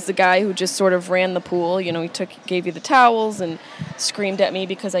was the guy who just sort of ran the pool. You know, gave you the towels and screamed at me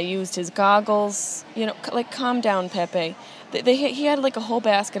because I used his goggles. You know, like, calm down, Pepe. He had like a whole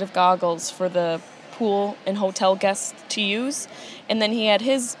basket of goggles for the pool and hotel guests to use. And then he had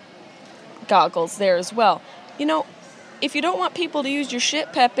his goggles there as well. You know, if you don't want people to use your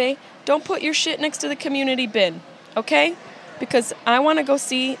shit, Pepe, don't put your shit next to the community bin, okay? Because I want to go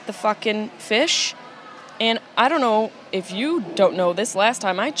see the fucking fish. And I don't know if you don't know this. Last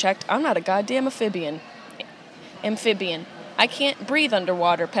time I checked, I'm not a goddamn amphibian. I can't breathe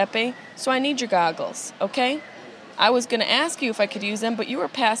underwater, Pepe, so I need your goggles, okay? I was going to ask you if I could use them, but you were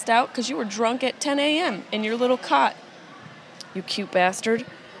passed out because you were drunk at 10 a.m. in your little cot. You cute bastard.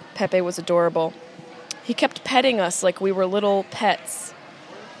 Pepe was adorable. He kept petting us like we were little pets.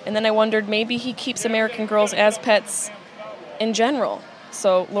 And then I wondered, maybe he keeps American girls as pets in general.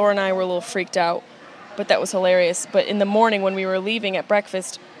 So Laura and I were a little freaked out, but that was hilarious. But in the morning when we were leaving at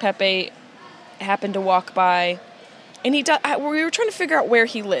breakfast, Pepe happened to walk by, and we were trying to figure out where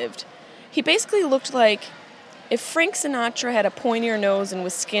he lived. He basically looked like if Frank Sinatra had a pointier nose and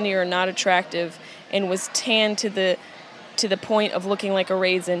was skinnier and not attractive and was tan to the point of looking like a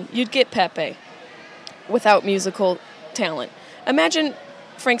raisin, you'd get Pepe without musical talent. Imagine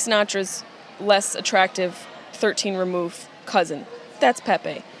Frank Sinatra's less attractive 13 remove cousin. That's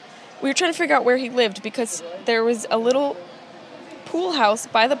Pepe. We were trying to figure out where he lived because there was a little pool house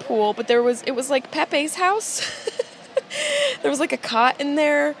by the pool, but it was like Pepe's house. There was like a cot in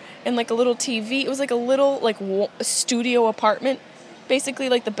there and like a little TV. It was like a little like studio apartment, basically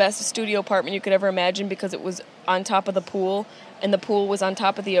like the best studio apartment you could ever imagine because it was on top of the pool and the pool was on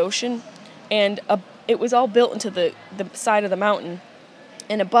top of the ocean, and it was all built into the side of the mountain.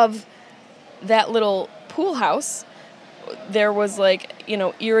 And above that little pool house, there was like, you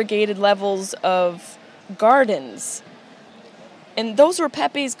know, irrigated levels of gardens. And those were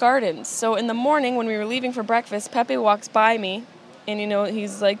Pepe's gardens. So in the morning when we were leaving for breakfast, Pepe walks by me and, you know,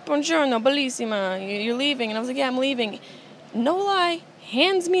 he's like, "Buongiorno, bellissima, you're leaving?" And I was like, "Yeah, I'm leaving." No lie,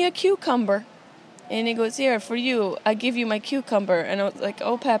 hands me a cucumber. And he goes, "Here, for you, I give you my cucumber." And I was like,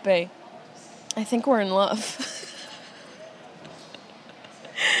 "Oh, Pepe, I think we're in love."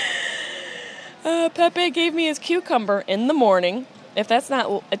 Pepe gave me his cucumber in the morning. If that's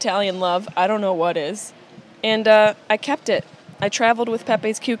not Italian love, I don't know what is. And I kept it. I traveled with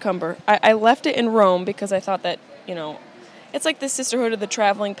Pepe's cucumber. I left it in Rome because I thought that, you know, it's like the Sisterhood of the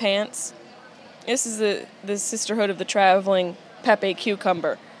Traveling Pants. This is the Sisterhood of the Traveling Pepe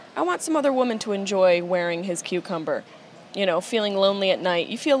cucumber. I want some other woman to enjoy wearing his cucumber. You know, feeling lonely at night.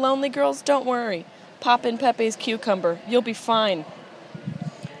 You feel lonely, girls? Don't worry. Pop in Pepe's cucumber. You'll be fine.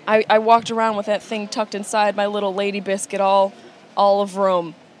 I walked around with that thing tucked inside my little lady biscuit all of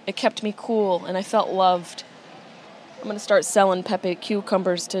Rome. It kept me cool, and I felt loved. I'm going to start selling Pepe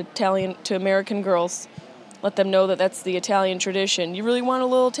cucumbers to American girls. Let them know that that's the Italian tradition. You really want a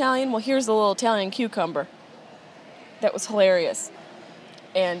little Italian? Well, here's a little Italian cucumber. That was hilarious.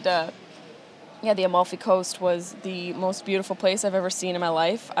 And, the Amalfi Coast was the most beautiful place I've ever seen in my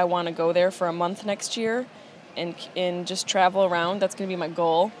life. I want to go there for a month next year and just travel around. That's going to be my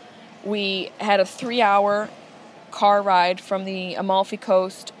goal. We had a 3-hour car ride from the Amalfi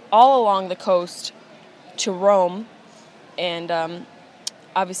Coast all along the coast to Rome. And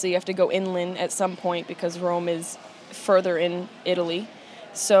obviously you have to go inland at some point because Rome is further in Italy.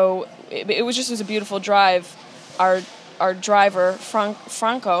 So it was a beautiful drive. Our driver,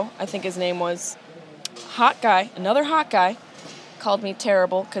 Franco, I think his name was, another hot guy, called me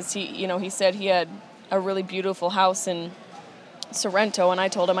terrible because he said he had a really beautiful house in Sorrento, and I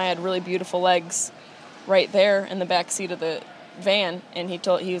told him I had really beautiful legs right there in the back seat of the van, and he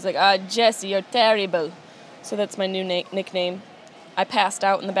was like, Jesse, you're terrible. So that's my new nickname. I passed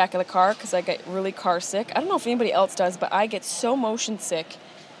out in the back of the car because I get really car sick. I don't know if anybody else does, but I get so motion sick.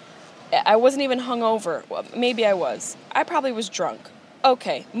 I wasn't even hungover. Well, maybe I was. I probably was drunk.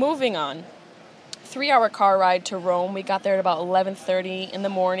 Okay, moving on. 3-hour car ride to Rome. We got there at about 11:30 in the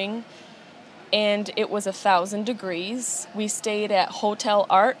morning, and it was 1,000 degrees. We stayed at Hotel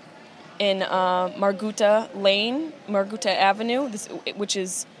Art in Margutta Avenue, which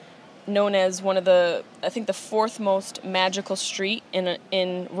is known as one of the, I think, the fourth most magical street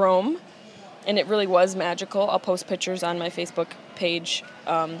in Rome, and it really was magical. I'll post pictures on my Facebook page.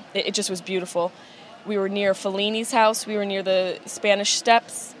 It just was beautiful. We were near Fellini's house. We were near the Spanish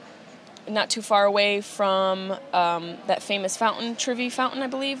Steps, not too far away from that famous fountain, Trevi Fountain, I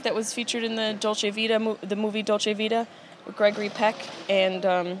believe, that was featured in the Dolce Vita, the movie Dolce Vita, with Gregory Peck and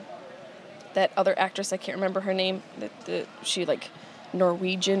that other actress, I can't remember her name. She like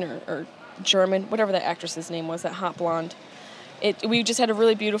Norwegian or German, whatever that actress's name was, that hot blonde. We just had a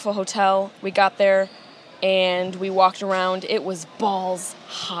really beautiful hotel. We got there and we walked around. It was balls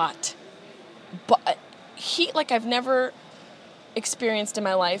hot. But heat like I've never experienced in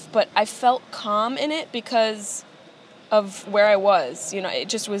my life, but I felt calm in it because of where I was. You know, it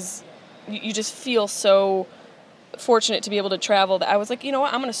just was, you just feel so fortunate to be able to travel that I was like, you know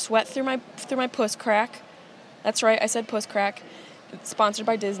what, I'm going to sweat through my puss crack. That's right, I said puss crack. It's sponsored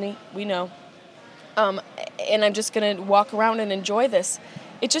by Disney, we know. And I'm just going to walk around and enjoy this.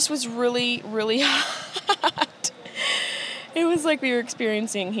 It just was really, really hot. It was like we were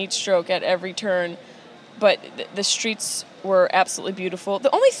experiencing heat stroke at every turn. But the streets were absolutely beautiful.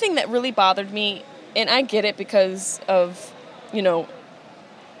 The only thing that really bothered me, and I get it because of, you know,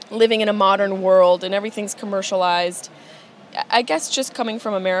 living in a modern world and everything's commercialized. I guess just coming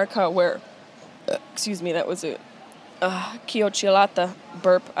from America where, that was a Chiocciolata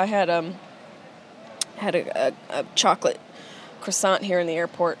burp. I had a chocolate croissant here in the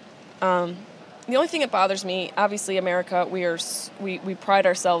airport. The only thing that bothers me, obviously America, we pride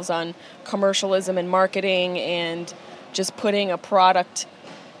ourselves on commercialism and marketing and just putting a product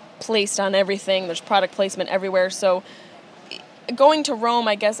placed on everything. There's product placement everywhere. So going to Rome,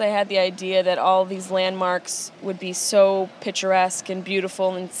 I guess I had the idea that all these landmarks would be so picturesque and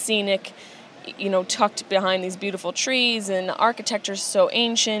beautiful and scenic, you know, tucked behind these beautiful trees, and the architecture's so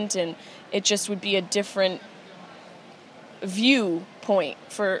ancient, and it just would be a different viewpoint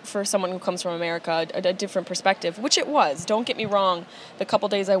for someone who comes from America, a different perspective, which it was. Don't get me wrong. The couple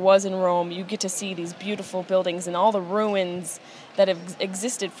days I was in Rome, you get to see these beautiful buildings and all the ruins that have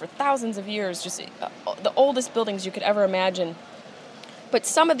existed for thousands of years, just the oldest buildings you could ever imagine. But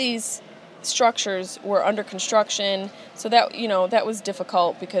some of these structures were under construction, so that, you know, that was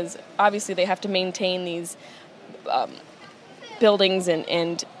difficult because obviously they have to maintain these buildings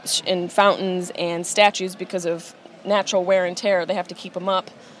and fountains and statues because of natural wear and tear. They have to keep them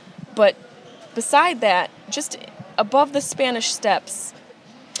up. But beside that, just above the Spanish Steps,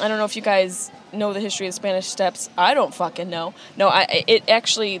 I don't know if you guys know the history of the Spanish Steps. I don't fucking know. No,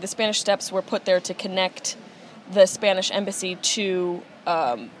 the Spanish Steps were put there to connect the Spanish embassy to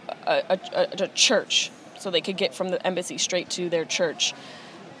a church, so they could get from the embassy straight to their church.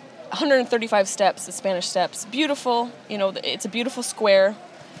 135 steps, the Spanish Steps. Beautiful. You know, it's a beautiful square.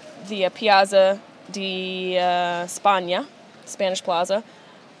 The Piazza de España, Spanish Plaza.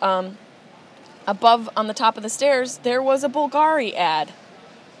 Above, on the top of the stairs, there was a Bulgari ad.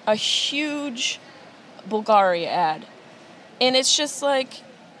 A huge Bulgari ad. And it's just like,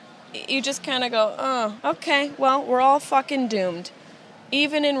 you just kind of go, oh, okay, well, we're all fucking doomed.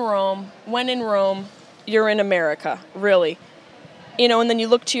 Even in Rome, when in Rome, you're in America, really. You know, and then you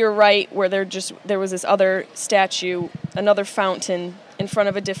look to your right where there was this other statue, another fountain in front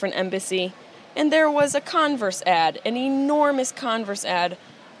of a different embassy, and there was a Converse ad, an enormous Converse ad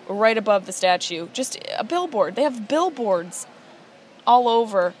right above the statue. Just a billboard. They have billboards all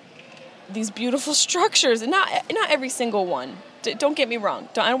over these beautiful structures, and not every single one. Don't get me wrong.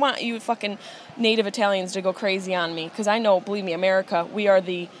 I don't want you fucking native Italians to go crazy on me, because I know, believe me, America, we are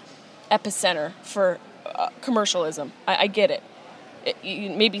the epicenter for commercialism. I get it.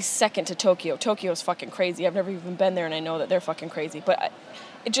 Maybe second to Tokyo. Tokyo's fucking crazy. I've never even been there, and I know that they're fucking crazy. But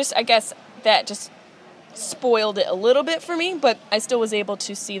I guess that just spoiled it a little bit for me, but I still was able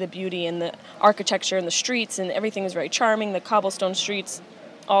to see the beauty and the architecture and the streets, and everything was very charming. The cobblestone streets,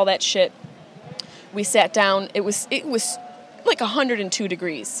 all that shit. We sat down. It was like 102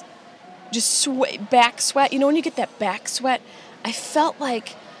 degrees. Just back sweat. You know when you get that back sweat? I felt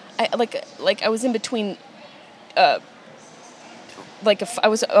like I was in between, I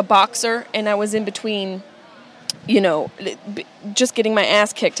was a boxer and I was in between, you know, just getting my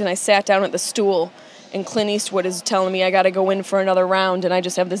ass kicked, and I sat down at the stool, and Clint Eastwood is telling me I got to go in for another round, and I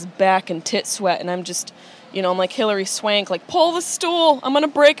just have this back and tit sweat, and I'm just, you know, I'm like Hilary Swank, like, pull the stool, I'm going to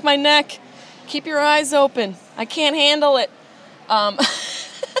break my neck. Keep your eyes open. I can't handle it.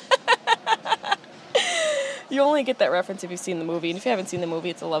 You only get that reference if you've seen the movie. And if you haven't seen the movie,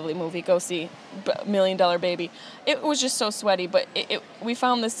 it's a lovely movie. Go see $1 Million Baby. It was just so sweaty, but we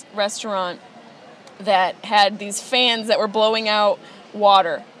found this restaurant that had these fans that were blowing out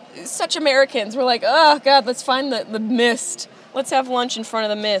water. Such Americans. We're like, oh, God, let's find the mist. Let's have lunch in front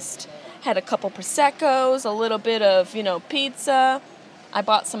of the mist. Had a couple Prosecco's, a little bit of, pizza. I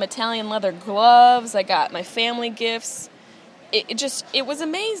bought some Italian leather gloves. I got my family gifts. It was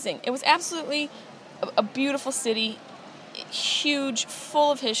amazing. It was absolutely a beautiful city, huge,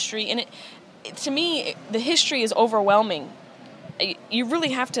 full of history. And to me, the history is overwhelming. You really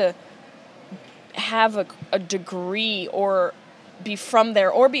have to have a degree or be from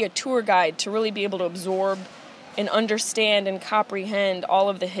there or be a tour guide to really be able to absorb and understand and comprehend all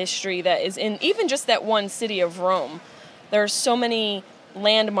of the history that is in even just that one city of Rome. There are so many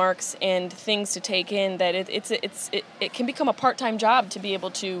landmarks and things to take in that it can become a part-time job to be able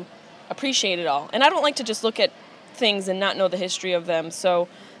to appreciate it all. And I don't like to just look at things and not know the history of them. So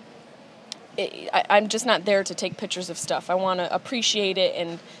I'm just not there to take pictures of stuff. I want to appreciate it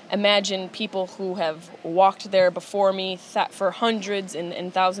and imagine people who have walked there before me for hundreds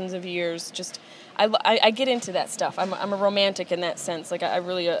and thousands of years. I get into that stuff. I'm a romantic in that sense. Like I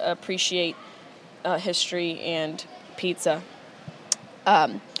really appreciate history and pizza.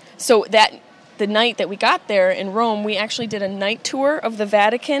 So the night that we got there in Rome, we actually did a night tour of the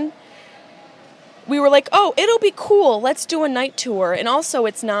Vatican. We were like, oh, it'll be cool. Let's do a night tour. And also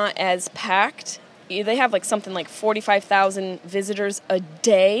it's not as packed. They have something like 45,000 visitors a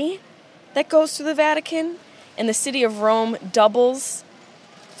day that goes to the Vatican. And the city of Rome doubles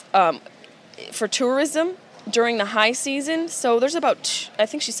for tourism during the high season. So there's about, I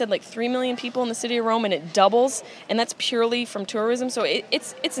think she said 3 million people in the city of Rome, and it doubles. And that's purely from tourism. So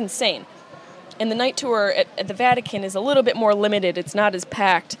it's insane. And the night tour at the Vatican is a little bit more limited. It's not as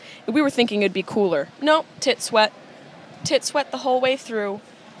packed. We were thinking it'd be cooler. No, tit sweat the whole way through.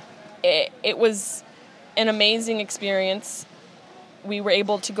 It was an amazing experience. We were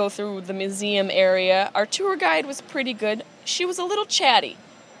able to go through the museum area. Our tour guide was pretty good. She was a little chatty.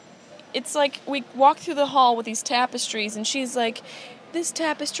 It's like we walked through the hall with these tapestries, and she's like, this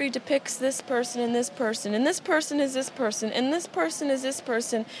tapestry depicts this person and this person, and this person is this person, and this person is this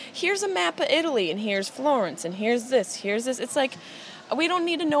person. Here's a map of Italy, and here's Florence, and here's this. It's like, we don't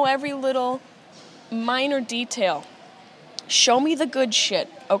need to know every little minor detail. Show me the good shit,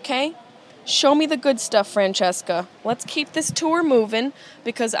 okay? Show me the good stuff, Francesca. Let's keep this tour moving,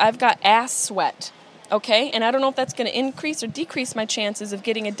 because I've got ass sweat, okay? And I don't know if that's going to increase or decrease my chances of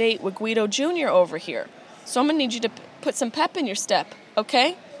getting a date with Guido Jr. over here. So I'm going to need you to put some pep in your step,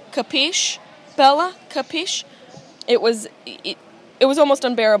 okay? Capiche? Bella? Capiche? It was almost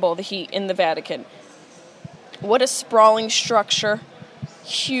unbearable, the heat in the Vatican. What a sprawling structure.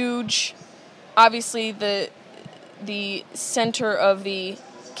 Huge. Obviously, the center of the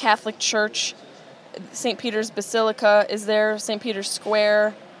Catholic Church, St. Peter's Basilica is there, St. Peter's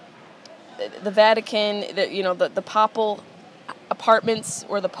Square, the Vatican, the papal apartments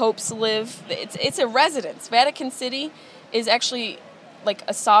where the popes live. It's a residence. Vatican City is actually like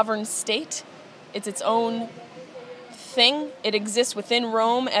a sovereign state. It's its own thing. It exists within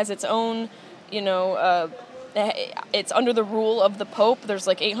Rome as its own, it's under the rule of the Pope. There's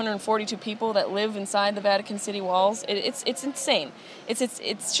 842 people that live inside the Vatican City walls. It's insane.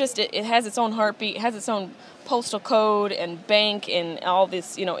 It's just it has its own heartbeat. It has its own postal code and bank and all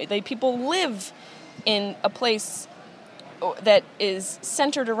this. People live in a place that is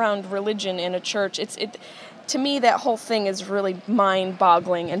centered around religion and a church. To me, that whole thing is really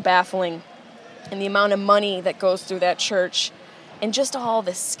mind-boggling and baffling, and the amount of money that goes through that church, and just all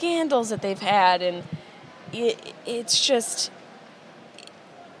the scandals that they've had, and it's just,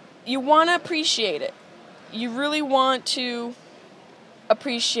 you want to appreciate it. You really want to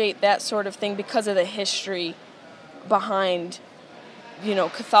appreciate that sort of thing because of the history behind,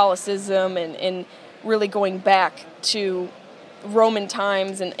 Catholicism and really going back to Roman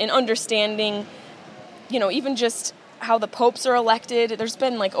times and understanding, even just how the popes are elected. There's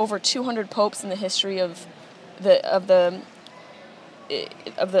been over 200 popes in the history of the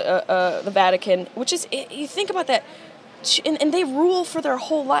Vatican, which is, you think about that, and they rule for their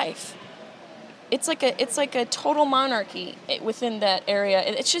whole life. It's like a total monarchy within that area.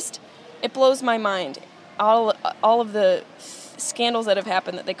 It blows my mind. All of the scandals that have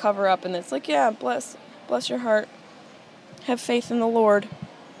happened that they cover up, and it's like, yeah, bless your heart, have faith in the Lord.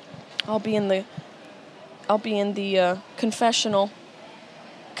 I'll be in the confessional.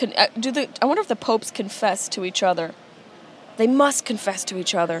 I wonder if the popes confess to each other. They must confess to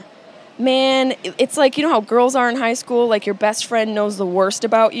each other. man, it's like, you know how girls are in high school, like your best friend knows the worst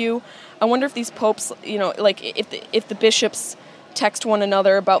about you. I wonder if these popes, you know, like if the bishops text one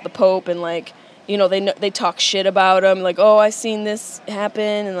another about the pope and like, you know, they talk shit about him, like, oh, I seen this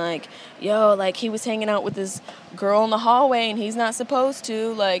happen, and like, yo, like he was hanging out with this girl in the hallway and he's not supposed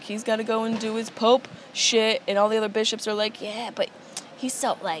to, like he's got to go and do his pope shit, and all the other bishops are like, yeah, but he's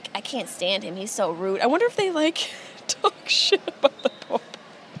so, like, I can't stand him, he's so rude. I wonder if they like talk shit about the pope.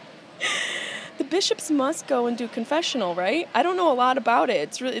 The bishops must go and do confessional, right? I don't know a lot about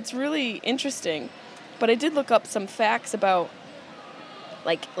it. It's really interesting, but I did look up some facts about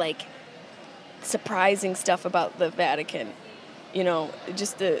like surprising stuff about the Vatican. You know,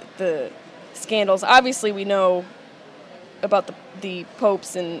 just the scandals. Obviously, we know about the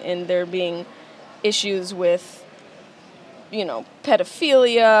popes and there being issues with, you know,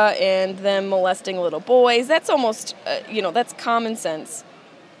 pedophilia and them molesting little boys. That's almost, you know, that's common sense.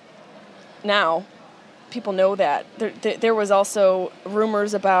 Now, people know that. There was also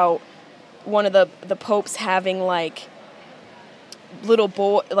rumors about one of the popes having like little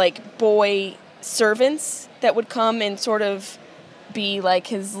boy servants that would come and sort of be like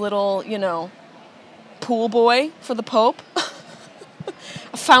his little, you know, pool boy for the pope.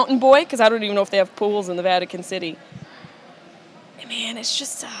 A fountain boy, because I don't even know if they have pools in the Vatican City. Man, it's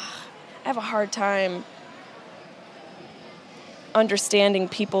just, I have a hard time understanding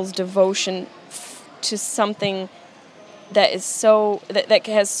people's devotion to something that is so, that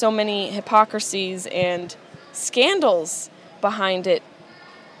has so many hypocrisies and scandals behind it,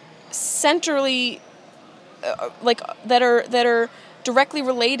 centrally, like, that are directly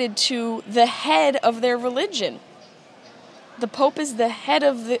related to the head of their religion. The Pope is the head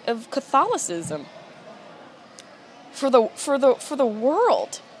of Catholicism for the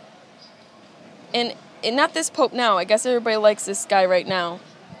world. And not this Pope now. I guess everybody likes this guy right now.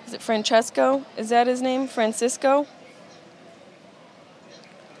 Is it Francesco? Is that his name? Francisco?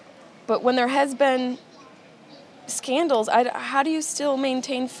 But when there has been scandals, how do you still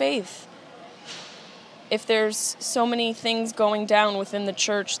maintain faith if there's so many things going down within the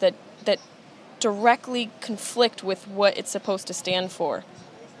church that directly conflict with what it's supposed to stand for?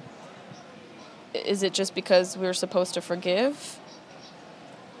 Is it just because we're supposed to forgive?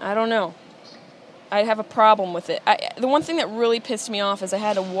 I don't know. I have a problem with it. The one thing that really pissed me off is I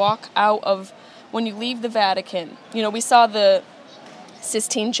had to walk out of, when you leave the Vatican, you know, we saw the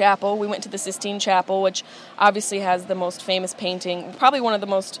Sistine Chapel. We went to the Sistine Chapel, which obviously has the most famous painting, probably one of the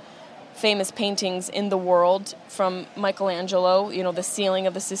most famous paintings in the world, from Michelangelo, you know, the ceiling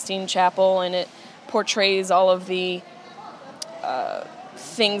of the Sistine Chapel, and it portrays all of the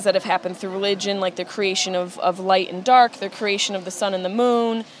things that have happened through religion, like the creation of light and dark, the creation of the sun and the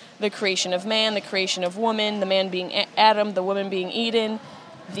moon, the creation of man, the creation of woman, the man being Adam, the woman being Eden,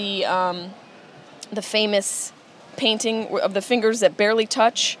 the famous painting of the fingers that barely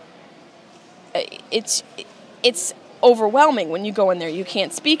touch. It's overwhelming when you go in there. You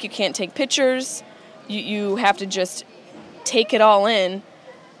can't speak, you can't take pictures, you have to just take it all in.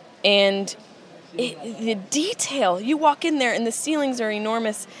 And the detail, you walk in there and the ceilings are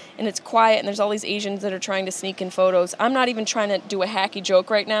enormous and it's quiet and there's all these Asians that are trying to sneak in photos. I'm not even trying to do a hacky joke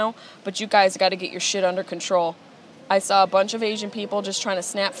right now, but you guys got to get your shit under control. I saw a bunch of Asian people just trying to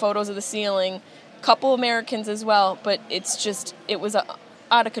snap photos of the ceiling, a couple Americans as well, but it was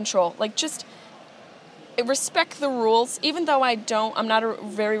out of control. Like, just respect the rules, even though I'm not a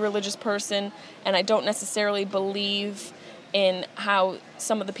very religious person and I don't necessarily believe in how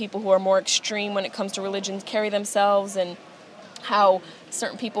some of the people who are more extreme when it comes to religion carry themselves and how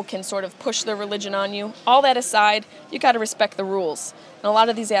certain people can sort of push their religion on you. All that aside, you got to respect the rules. And a lot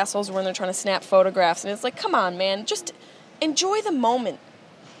of these assholes when they're trying to snap photographs, and it's like, come on, man, just enjoy the moment.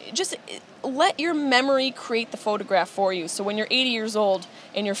 Just let your memory create the photograph for you. So when you're 80 years old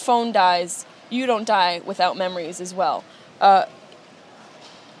and your phone dies, you don't die without memories as well.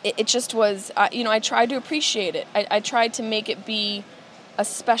 It just was, I tried to appreciate it. I tried to make it be a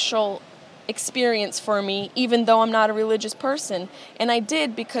special experience for me, even though I'm not a religious person. And I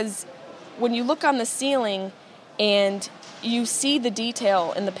did, because when you look on the ceiling and you see the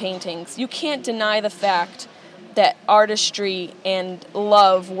detail in the paintings, you can't deny the fact that artistry and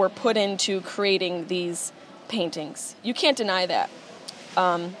love were put into creating these paintings. You can't deny that.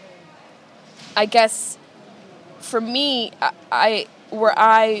 I guess for me, where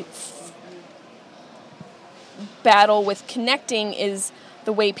I battle with connecting is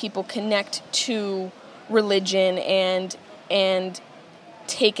the way people connect to religion and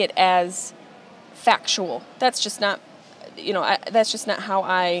take it as factual. That's just not, that's just not how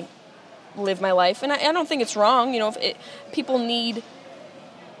I live my life, and I don't think it's wrong. If people need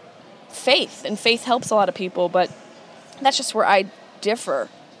faith, and faith helps a lot of people, but that's just where I differ.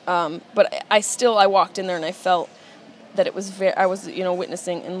 But I walked in there and I felt that it was I was,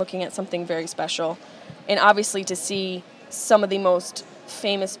 witnessing and looking at something very special. And obviously to see some of the most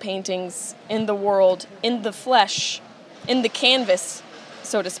famous paintings in the world, in the flesh, in the canvas,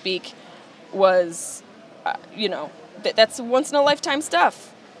 so to speak, was, that's once-in-a-lifetime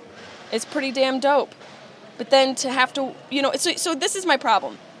stuff. It's pretty damn dope. But then to have to, so this is my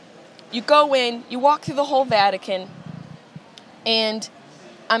problem. You go in, you walk through the whole Vatican, and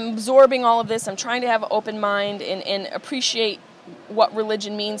I'm absorbing all of this. I'm trying to have an open mind and appreciate what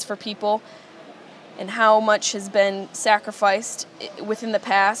religion means for people and how much has been sacrificed within the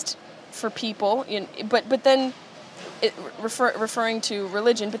past for people. But then referring to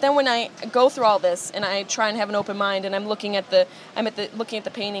religion. But then when I go through all this and I try and have an open mind, and I'm looking at the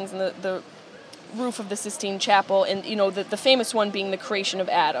paintings and the roof of the Sistine Chapel, and the famous one being the creation of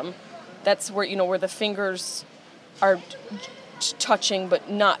Adam. That's where where the fingers are touching but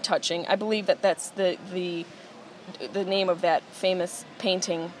not touching. I believe that's the name of that famous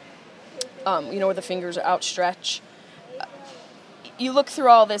painting. Where the fingers are outstretched. You look through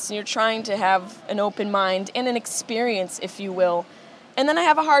all this and you're trying to have an open mind and an experience, if you will. And then I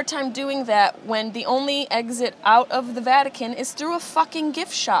have a hard time doing that when the only exit out of the Vatican is through a fucking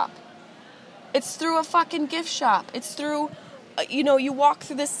gift shop. It's through a fucking gift shop. It's through, you walk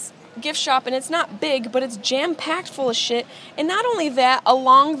through this gift shop and it's not big, but it's jam-packed full of shit. And not only that,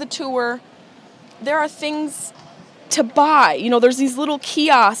 along the tour, there are things to buy. There's these little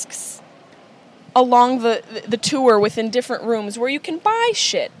kiosks along the tour within different rooms where you can buy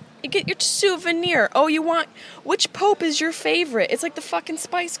shit. You get your souvenir. Oh, which Pope is your favorite? It's like the fucking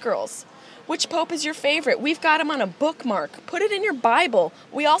Spice Girls. Which Pope is your favorite? We've got them on a bookmark. Put it in your Bible.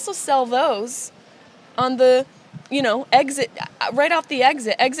 We also sell those on the, exit, right off the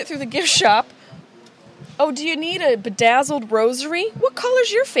exit through the gift shop. Oh, do you need a bedazzled rosary? What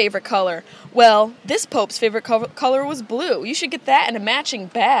color's your favorite color? Well, this Pope's favorite color was blue. You should get that in a matching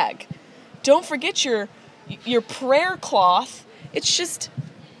bag. Don't forget your prayer cloth. It's just,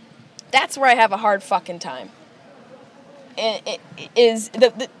 that's where I have a hard fucking time. It is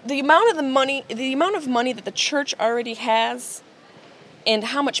the amount of money that the church already has, and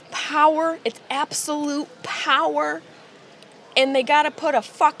how much power, it's absolute power, and they gotta put a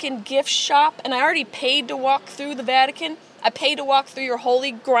fucking gift shop, and I already paid to walk through the Vatican. I paid to walk through your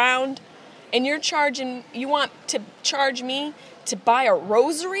holy ground, and you want to charge me to buy a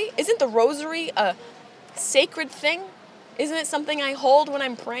rosary? Isn't the rosary a sacred thing? Isn't it something I hold when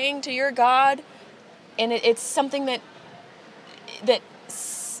I'm praying to your God? And it's something that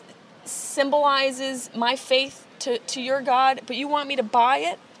symbolizes my faith to your God, but you want me to buy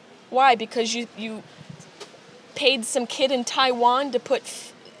it? Why? Because you paid some kid in Taiwan to put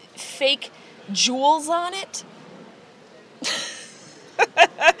fake jewels on it?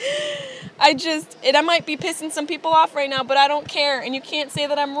 I might be pissing some people off right now, but I don't care, and you can't say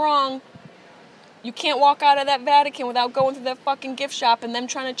that I'm wrong. You can't walk out of that Vatican without going through that fucking gift shop and them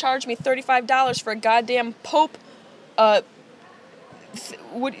trying to charge me $35 for a goddamn Pope, the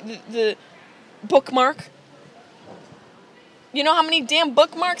bookmark. You know how many damn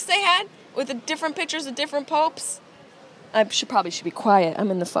bookmarks they had with the different pictures of different popes? I should be quiet.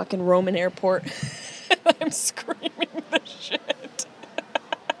 I'm in the fucking Roman airport. I'm screaming the shit.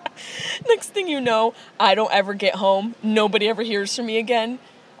 Next thing you know, I don't ever get home. Nobody ever hears from me again.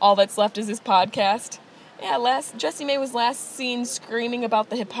 All that's left is this podcast. Yeah, Jessie May was last seen screaming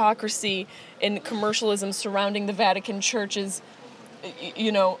about the hypocrisy and commercialism surrounding the Vatican churches,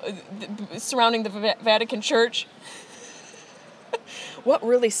 surrounding the Vatican Church. What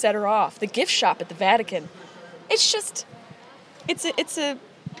really set her off? The gift shop at the Vatican. It's just, it's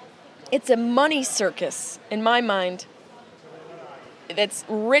a money circus in my mind that's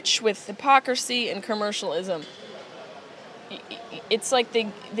rich with hypocrisy and commercialism. It's like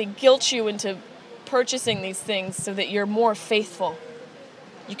they guilt you into purchasing these things so that you're more faithful.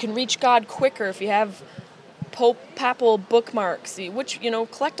 You can reach God quicker if you have papal bookmarks, which,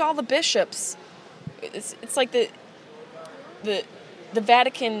 collect all the bishops. It's like the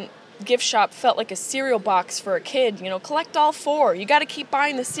Vatican gift shop felt like a cereal box for a kid. Collect all 4. You got to keep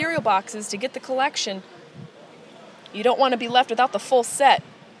buying the cereal boxes to get the collection. You don't want to be left without the full set.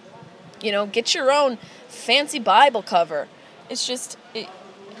 Get your own fancy Bible cover. It's just,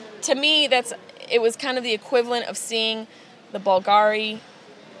 to me, it was kind of the equivalent of seeing the Bulgari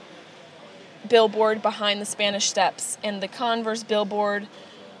billboard behind the Spanish Steps and the Converse billboard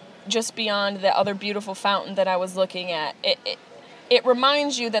just beyond the other beautiful fountain that I was looking at. It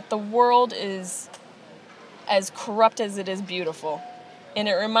reminds you that the world is as corrupt as it is beautiful. And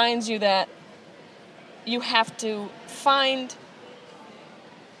it reminds you that you have to find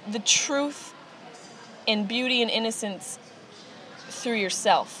the truth and beauty and innocence through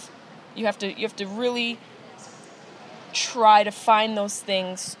yourself. You have to really try to find those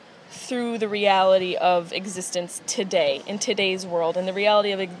things through the reality of existence today, in today's world. And the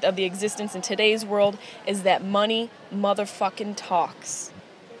reality of the existence in today's world is that money motherfucking talks.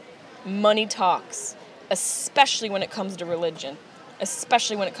 Money talks, especially when it comes to religion,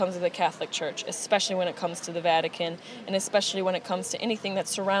 especially when it comes to the Catholic Church, especially when it comes to the Vatican, and especially when it comes to anything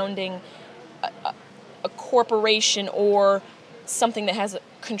that's surrounding a corporation or something that has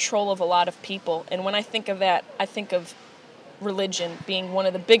control of a lot of people. And when I think of that, I think of religion being one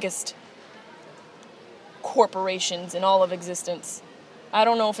of the biggest corporations in all of existence. I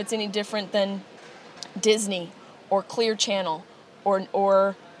don't know if it's any different than Disney or Clear Channel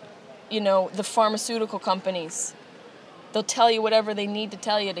or the pharmaceutical companies. They'll tell you whatever they need to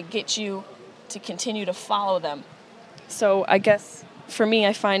tell you to get you to continue to follow them. So I guess for me,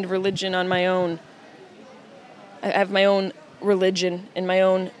 I find religion on my own. I have my own religion and my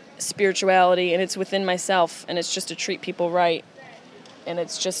own spirituality, and it's within myself, and it's just to treat people right, and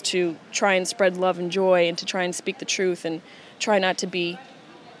it's just to try and spread love and joy, and to try and speak the truth, and try not to be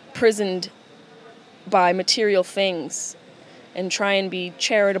prisoned by material things, and try and be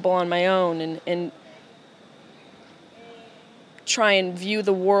charitable on my own, and try and view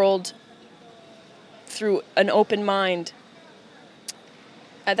the world through an open mind.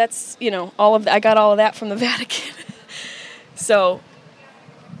 That's, I got all of that from the Vatican. So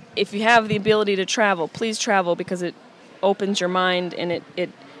if you have the ability to travel, please travel, because it opens your mind and it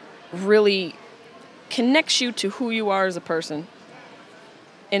really connects you to who you are as a person.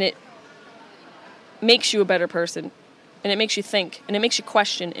 And it makes you a better person. And it makes you think. And it makes you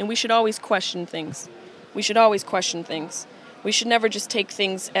question. And we should always question things. We should always question things. We should never just take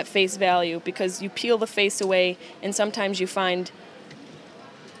things at face value, because you peel the face away and sometimes you find,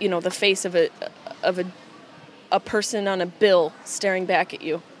 the face of a person on a bill staring back at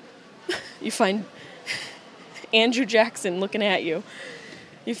you. You find Andrew Jackson looking at you.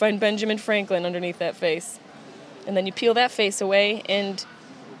 You find Benjamin Franklin underneath that face. And then you peel that face away and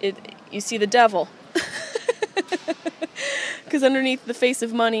you see the devil. Because underneath the face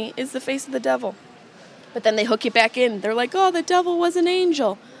of money is the face of the devil. But then they hook you back in. They're like, oh, the devil was an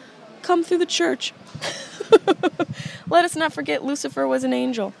angel. Come through the church. Let us not forget Lucifer was an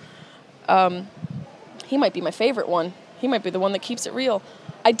angel. He might be my favorite one. He might be the one that keeps it real.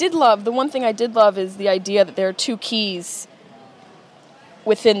 The one thing I did love is the idea that there are two keys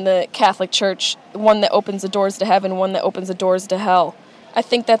within the Catholic Church, one that opens the doors to heaven, one that opens the doors to hell. I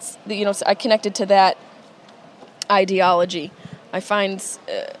think that's, I connected to that ideology. I find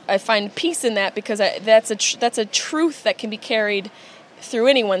peace in that, because that's a truth that can be carried through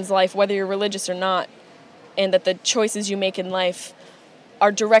anyone's life, whether you're religious or not, and that the choices you make in life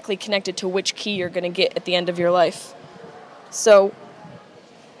are directly connected to which key you're going to get at the end of your life. So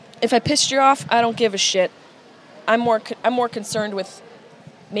if I pissed you off, I don't give a shit. I'm more concerned with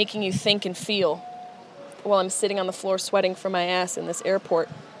making you think and feel while I'm sitting on the floor sweating from my ass in this airport.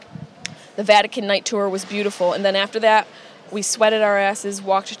 The Vatican night tour was beautiful, and then after that, we sweated our asses,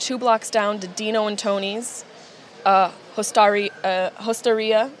 walked 2 blocks down to Dino and Tony's Hosteria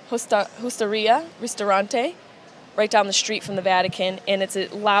Ristorante, right down the street from the Vatican, and it's a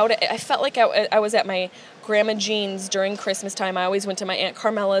loud. I felt like I was at my Grandma Jean's during Christmas time. I always went to my Aunt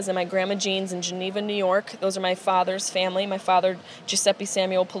Carmela's and my Grandma Jean's in Geneva, New York. Those are my father's family. My father, Giuseppe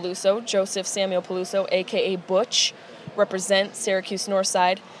Samuel Peluso, Joseph Samuel Peluso, a.k.a. Butch, represent Syracuse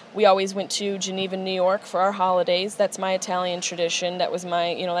Northside. We always went to Geneva, New York for our holidays. That's my Italian tradition. That was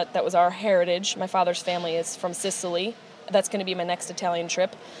my, that was our heritage. My father's family is from Sicily. That's going to be my next Italian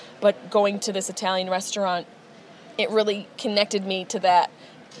trip. But going to this Italian restaurant, it really connected me to that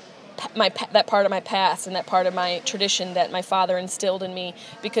part of my past and that part of my tradition that my father instilled in me.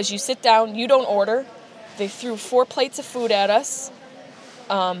 Because you sit down, you don't order. They threw 4 plates of food at us.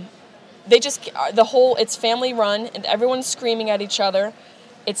 It's family run, and everyone's screaming at each other.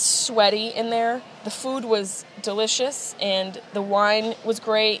 It's sweaty in there. The food was delicious, and the wine was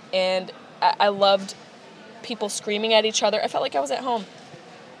great, and I loved people screaming at each other. I felt like I was at home.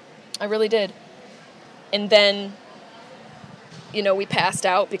 I really did. And then, we passed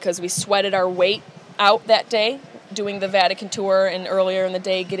out because we sweated our weight out that day, doing the Vatican tour, and earlier in the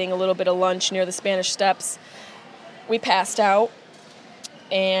day getting a little bit of lunch near the Spanish Steps. We passed out,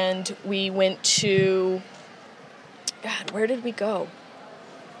 and we went to... God, where did we go?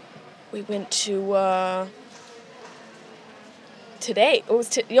 We went to... today. It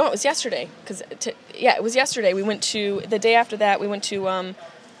was it was yesterday. It was yesterday. We went to, the day after that, we went to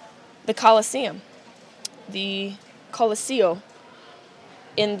the Coliseum. The Coliseo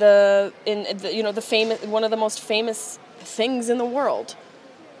in the famous, one of the most famous things in the world.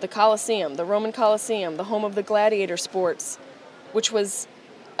 The Colosseum, the Roman Colosseum, the home of the gladiator sports, which was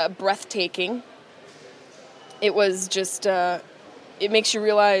breathtaking. It was just, it makes you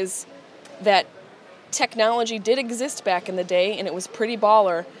realize that technology did exist back in the day, and it was pretty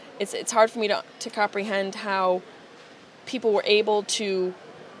baller. It's hard for me to comprehend how people were able to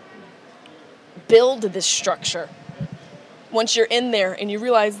build this structure. Once you're in there and you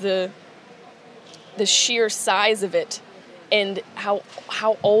realize the sheer size of it and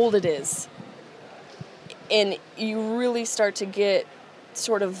how old it is, and you really start to get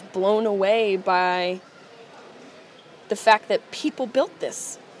sort of blown away by the fact that people built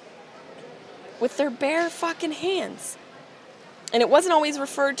this with their bare fucking hands. And it wasn't always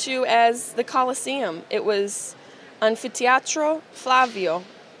referred to as the Colosseum. It was Anfiteatro Flavio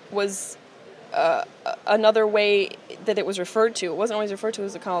was another way that it was referred to. It wasn't always referred to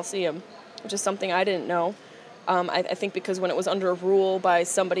as the Colosseum, which is something I didn't know. I think because when it was under rule by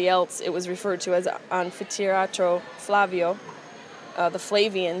somebody else, it was referred to as Anfiteatro Flavio, the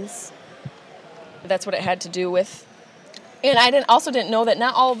Flavians. That's what it had to do with. And I also didn't know that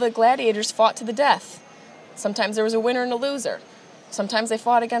not all the gladiators fought to the death. Sometimes there was a winner and a loser. Sometimes they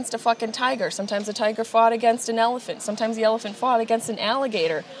fought against a fucking tiger. Sometimes the tiger fought against an elephant. Sometimes the elephant fought against an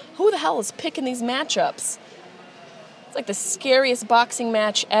alligator. Who the hell is picking these matchups? It's like the scariest boxing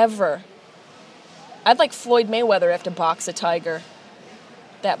match ever. I'd like Floyd Mayweather have to box a tiger.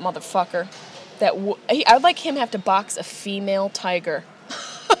 That motherfucker. I'd like him have to box a female tiger.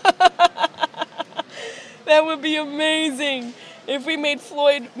 That would be amazing. If we made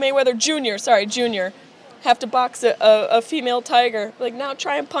Floyd Mayweather Jr., have to box a female tiger. Like, now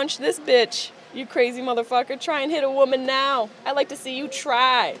try and punch this bitch, you crazy motherfucker. Try and hit a woman now. I'd like to see you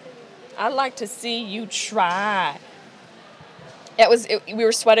try. We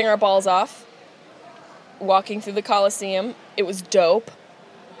were sweating our balls off walking through the Coliseum. It was dope.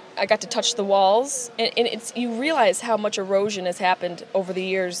 I got to touch the walls. And you realize how much erosion has happened over the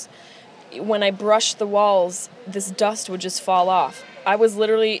years. When I brushed the walls, this dust would just fall off. I was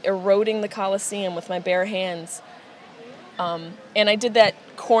literally eroding the Coliseum with my bare hands. And I did that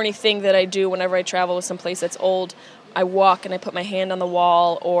corny thing that I do whenever I travel to some place that's old. I walk and I put my hand on the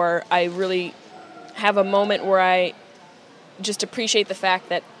wall, or I really have a moment where I just appreciate the fact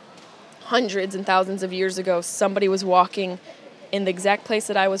that hundreds and thousands of years ago, somebody was walking in the exact place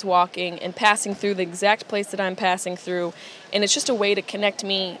that I was walking and passing through the exact place that I'm passing through. And it's just a way to connect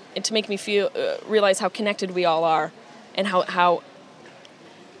me and to make me realize how connected we all are and how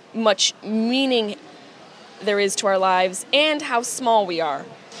much meaning there is to our lives and how small we are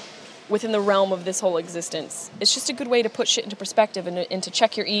within the realm of this whole existence. It's just a good way to put shit into perspective and to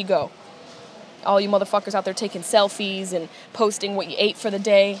check your ego. All you motherfuckers out there taking selfies and posting what you ate for the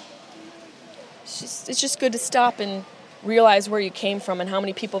day. It's just good to stop and realize where you came from and how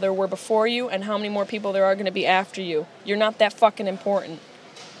many people there were before you and how many more people there are going to be after you. You're not that fucking important.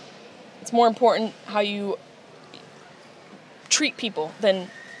 It's more important how you treat people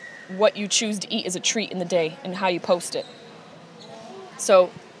than what you choose to eat as a treat in the day and how you post it. So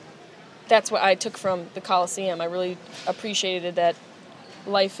that's what I took from the Coliseum. I really appreciated that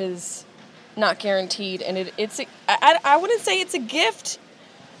life is not guaranteed, and I wouldn't say it's a gift.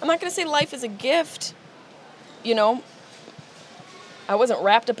 I'm not going to say life is a gift. You know, I wasn't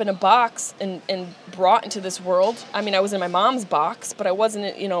wrapped up in a box and brought into this world. I mean, I was in my mom's box, but I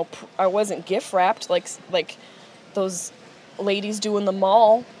wasn't, I wasn't gift wrapped like those ladies do in the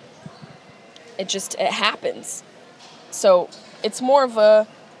mall. It happens. So it's more of a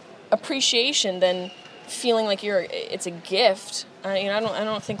appreciation than feeling like it's a gift. I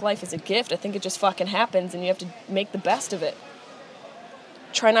don't think life is a gift. I think it just fucking happens, and you have to make the best of it.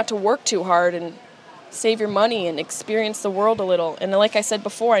 Try not to work too hard and save your money and experience the world a little. And like I said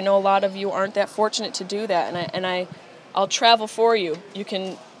before, I know a lot of you aren't that fortunate to do that, and I'll travel for you. You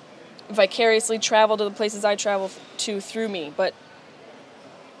can vicariously travel to the places I travel to through me, but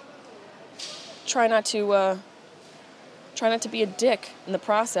try not to be a dick in the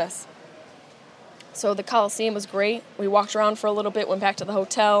process. So the Coliseum was great. We walked around for a little bit, went back to the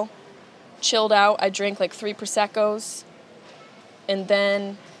hotel, chilled out. I drank like 3 Prosecco's. And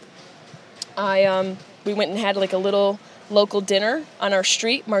then we went and had like a little local dinner on our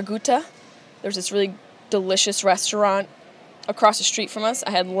street, Marguta. There's this really delicious restaurant across the street from us.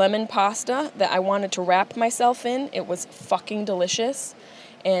 I had lemon pasta that I wanted to wrap myself in. It was fucking delicious.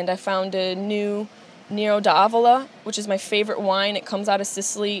 And I found a new Nero d'Avola, which is my favorite wine. It comes out of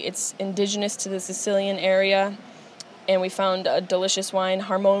Sicily. It's indigenous to the Sicilian area. And we found a delicious wine,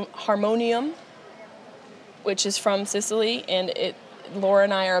 Harmonium, which is from Sicily. And Laura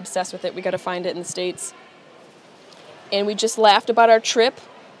and I are obsessed with it. We got to find it in the States. And we just laughed about our trip.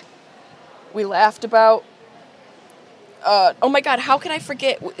 We laughed about... oh my God, how could I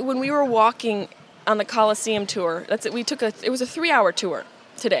forget? When we were walking on the Colosseum tour, it was a 3-hour tour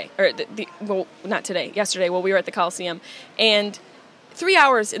today. Well, not today, yesterday, while we were at the Colosseum. And 3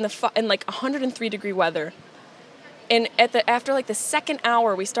 hours in like 103 degree weather. And after like the second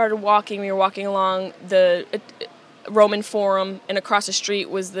hour, we started walking. We were walking along the Roman Forum, and across the street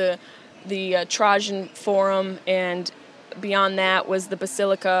was the Trajan Forum, and beyond that was the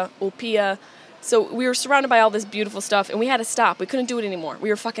Basilica Ulpia. So we were surrounded by all this beautiful stuff, and we had to stop. We couldn't do it anymore. We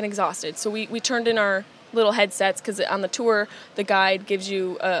were fucking exhausted. So we turned in our little headsets, because on the tour, the guide gives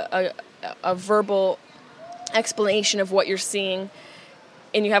you a verbal explanation of what you're seeing,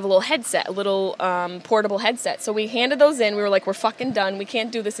 and you have a little headset, a little portable headset. So we handed those in. We were like, we're fucking done. We can't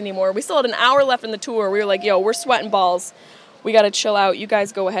do this anymore. We still had an hour left in the tour. We were like, yo, we're sweating balls. We got to chill out. You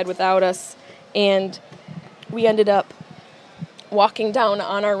guys go ahead without us. And we ended up walking down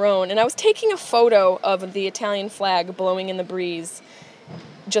on our own. And I was taking a photo of the Italian flag blowing in the breeze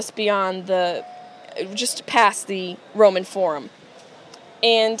just past the Roman Forum.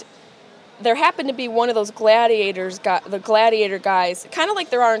 And there happened to be one of those the gladiator guys, kind of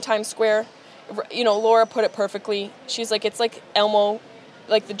like there are in Times Square. You know, Laura put it perfectly. She's like, it's like Elmo,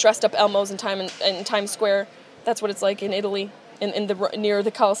 like the dressed up Elmos in Times Square. That's what it's like in Italy, near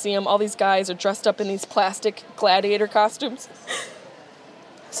the Colosseum. All these guys are dressed up in these plastic gladiator costumes.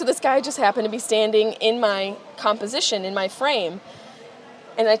 So this guy just happened to be standing in my composition, in my frame.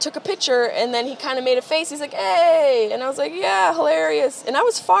 And I took a picture, and then he kind of made a face. He's like, hey! And I was like, yeah, hilarious. And I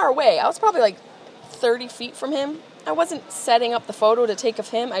was far away. I was probably like 30 feet from him. I wasn't setting up the photo to take of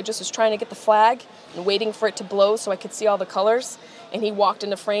him. I just was trying to get the flag and waiting for it to blow so I could see all the colors. And he walked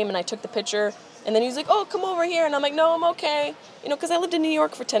into frame, and I took the picture. And then he was like, oh, come over here. And I'm like, no, I'm okay. You know, because I lived in New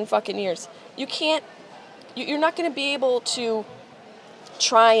York for 10 fucking years. You're not going to be able to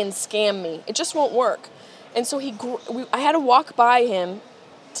try and scam me. It just won't work. And so I had to walk by him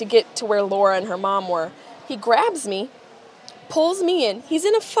to get to where Laura and her mom were. He grabs me, pulls me in. He's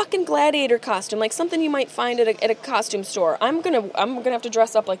in a fucking gladiator costume, like something you might find at a costume store. I'm gonna have to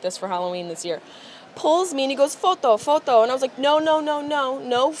dress up like this for Halloween this year. Pulls me and he goes, photo. And I was like,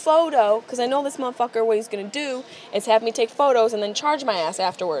 no photo, because I know this motherfucker, what he's gonna do is have me take photos and then charge my ass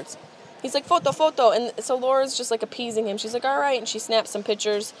afterwards. He's like, photo. And so Laura's just like appeasing him. She's like, all right. And she snaps some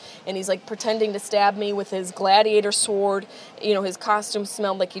pictures. And he's like pretending to stab me with his gladiator sword. You know, his costume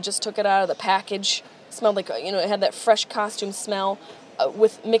smelled like he just took it out of the package. Smelled like, you know, it had that fresh costume smell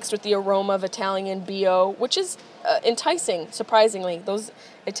mixed with the aroma of Italian BO, which is enticing, surprisingly. Those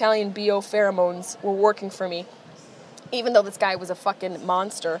Italian BO pheromones were working for me, even though this guy was a fucking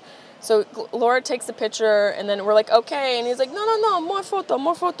monster. So Laura takes a picture, and then we're like, okay. And he's like, no, more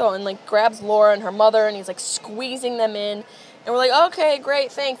photo. And, like, grabs Laura and her mother, and he's, like, squeezing them in. And we're like, okay,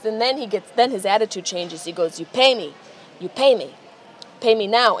 great, thanks. And then his attitude changes. He goes, you pay me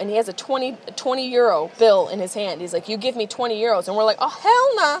now. And he has a 20 euro bill in his hand. He's like, you give me 20 euros. And we're like, oh,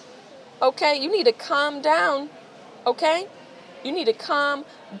 hell nah. Okay, you need to calm down. Okay? You need to calm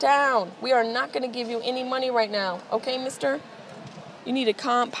down. We are not going to give you any money right now. Okay, mister? You need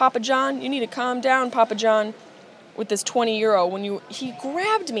to Papa John, you need to calm down, Papa John, with this 20 euro. He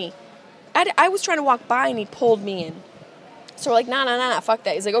grabbed me. I was trying to walk by, and he pulled me in. So we're like, nah, fuck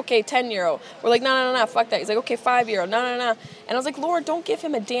that. He's like, okay, 10 euro. We're like, nah, fuck that. He's like, okay, 5 euro, nah. And I was like, Laura, don't give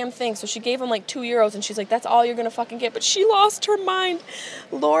him a damn thing. So she gave him like 2 euros, and she's like, that's all you're going to fucking get. But she lost her mind.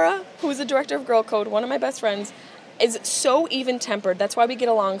 Laura, who is the director of Girl Code, one of my best friends, is so even-tempered. That's why we get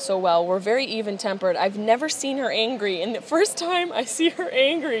along so well. We're very even-tempered. I've never seen her angry, and the first time I see her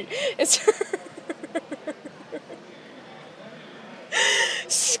angry is her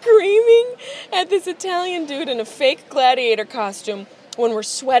screaming at this Italian dude in a fake gladiator costume when we're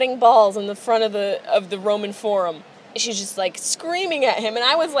sweating balls in the front of the Roman Forum. She's just like screaming at him, and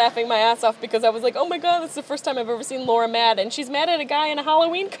I was laughing my ass off because I was like, oh my God, this is the first time I've ever seen Laura mad, and she's mad at a guy in a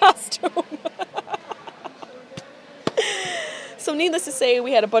Halloween costume. So needless to say,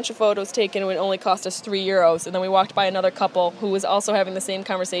 we had a bunch of photos taken, and it only cost us 3 euros. And then we walked by another couple who was also having the same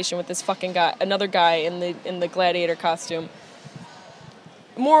conversation with this fucking guy, another guy in the gladiator costume.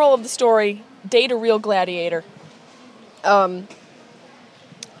 Moral of the story: date a real gladiator. I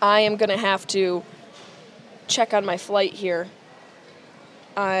am gonna have to check on my flight here.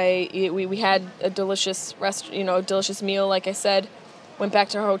 We had a delicious delicious meal, like I said. Went back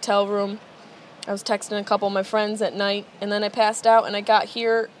to our hotel room. I was texting a couple of my friends at night, and then I passed out, and I got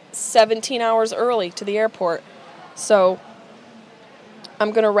here 17 hours early to the airport. So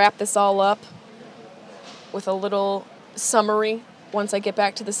I'm going to wrap this all up with a little summary once I get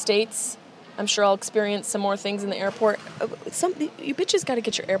back to the States. I'm sure I'll experience some more things in the airport. You bitches got to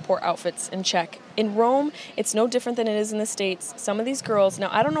get your airport outfits in check. In Rome, it's no different than it is in the States. Some of these girls, now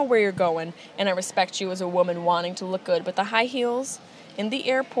I don't know where you're going, and I respect you as a woman wanting to look good, but the high heels in the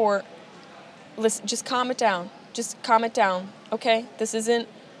airport, listen, just calm it down. Just calm it down, okay? This isn't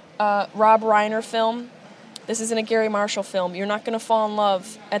a Rob Reiner film. This isn't a Gary Marshall film. You're not going to fall in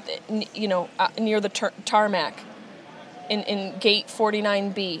love at the, near the tarmac in gate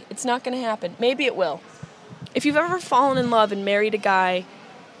 49B. It's not going to happen. Maybe it will. If you've ever fallen in love and married a guy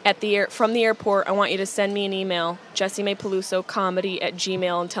from the airport, I want you to send me an email,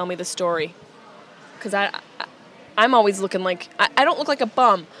 jessimaypeluso@gmail.com, and tell me the story. Because I'm always looking like, I don't look like a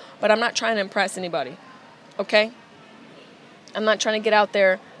bum, but I'm not trying to impress anybody. Okay? I'm not trying to get out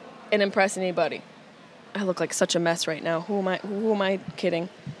there and impress anybody. I look like such a mess right now. Who am I kidding?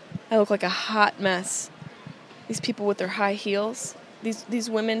 I look like a hot mess. These people with their high heels, these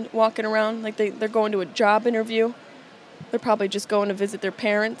women walking around like they're going to a job interview. They're probably just going to visit their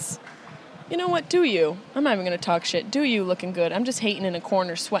parents. You know what? Do you? I'm not even going to talk shit. Do you looking good? I'm just hating in a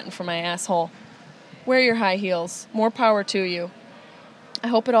corner, sweating for my asshole. Wear your high heels. More power to you. I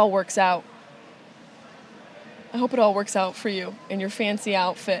hope it all works out. I hope it all works out for you in your fancy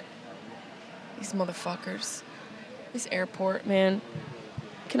outfit. These motherfuckers. This airport, man.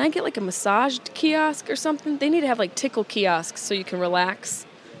 Can I get like a massage kiosk or something? They need to have like tickle kiosks so you can relax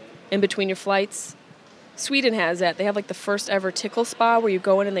in between your flights. Sweden has that. They have like the first ever tickle spa where you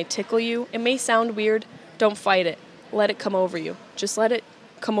go in and they tickle you. It may sound weird. Don't fight it. Let it come over you. Just let it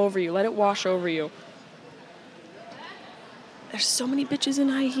come over you. Let it wash over you. There's so many bitches in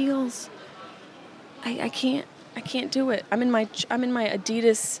high heels. I can't do it. I'm in my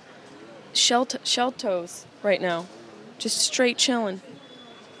Adidas shell toes right now. Just straight chilling.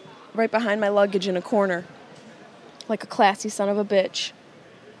 Right behind my luggage in a corner. Like a classy son of a bitch.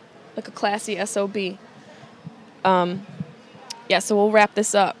 Like a classy SOB. Yeah, so we'll wrap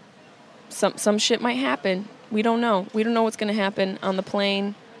this up. Some shit might happen. We don't know. We don't know what's going to happen on the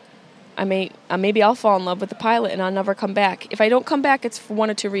plane. Maybe I'll fall in love with the pilot and I'll never come back. If I don't come back, it's for one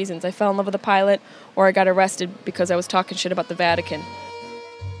of two reasons. I fell in love with the pilot or I got arrested because I was talking shit about the Vatican.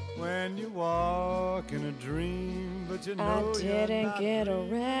 When you walk in a dream, but you know I didn't get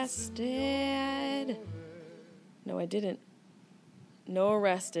arrested. No, I didn't. No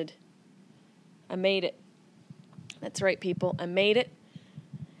arrested. I made it. That's right, people. I made it.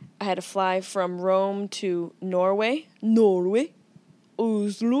 I had to fly from Rome to Norway,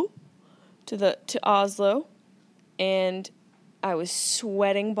 Oslo, to Oslo, and I was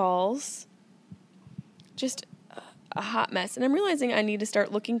sweating balls. Just a hot mess. And I'm realizing I need to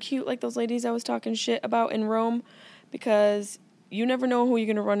start looking cute like those ladies I was talking shit about in Rome, because you never know who you're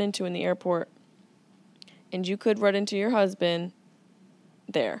going to run into in the airport. And you could run into your husband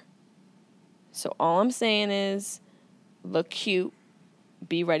there. So all I'm saying is, look cute,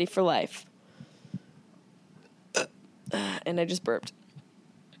 be ready for life. And I just burped.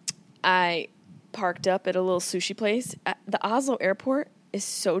 I parked up at a little sushi place. The Oslo airport is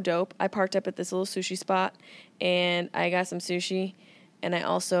so dope. I parked up at this little sushi spot, and I got some sushi, and I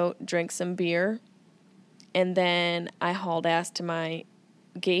also drank some beer. And then I hauled ass to my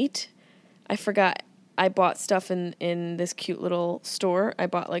gate. I forgot I bought stuff in this cute little store. I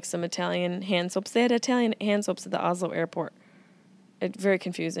bought like some Italian hand soaps. They had Italian hand soaps at the Oslo airport. It's very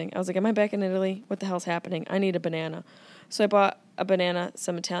confusing. I was like, am I back in Italy? What the hell's happening? I need a banana. So I bought a banana,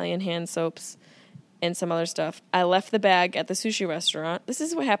 some Italian hand soaps, and some other stuff. I left the bag at the sushi restaurant. This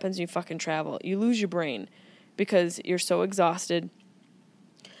is what happens when you fucking travel. You lose your brain because you're so exhausted.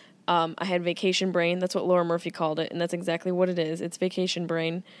 I had vacation brain. That's what Laura Murphy called it, and that's exactly what it is. It's vacation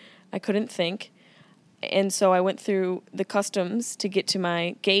brain. I couldn't think. And so I went through the customs to get to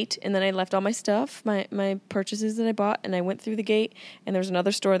my gate, and then I left all my stuff, my purchases that I bought, and I went through the gate, and there's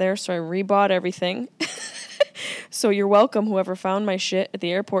another store there, so I rebought everything. So you're welcome, whoever found my shit at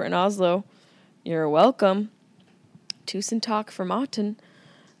the airport in Oslo. You're welcome. Tusen takk for maten.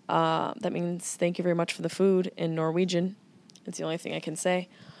 That means thank you very much for the food in Norwegian. It's the only thing I can say.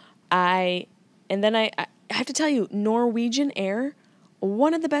 I have to tell you, Norwegian Air,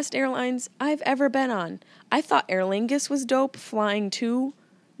 one of the best airlines I've ever been on. I thought Aer Lingus was dope, flying to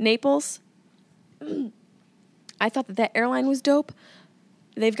Naples. I thought that airline was dope.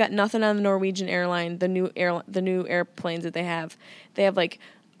 They've got nothing on the Norwegian airline, the new airplanes that they have. They have like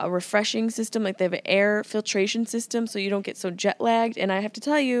refreshing system, like they have an air filtration system so you don't get so jet lagged. And I have to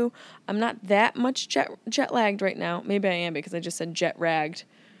tell you, I'm not that much jet lagged right now. Maybe I am because I just said jet ragged.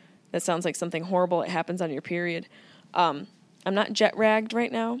 That sounds like something horrible. It happens on your period. I'm not jet ragged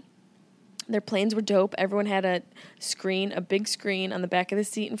right now. Their planes were dope. Everyone had a big screen on the back of the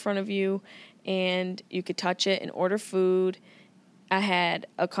seat in front of you, and you could touch it and order food. I had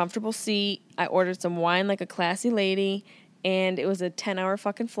a comfortable seat. I ordered some wine like a classy lady, and it was a 10-hour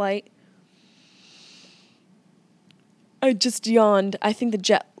fucking flight. I just yawned. I think the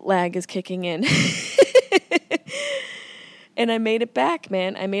jet lag is kicking in. And I made it back,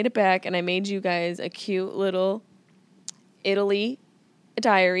 man. I made it back, and I made you guys a cute little Italy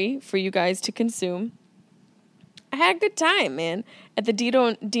diary for you guys to consume. I had a good time, man. At the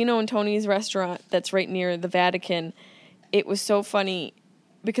Dino and Tony's restaurant that's right near the Vatican, it was so funny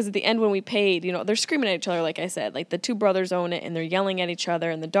because at the end when we paid, they're screaming at each other, like I said. Like, the two brothers own it, and they're yelling at each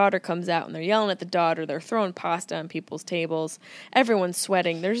other, and the daughter comes out, and they're yelling at the daughter. They're throwing pasta on people's tables. Everyone's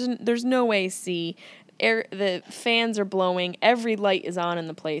sweating. There's no AC. The fans are blowing. Every light is on in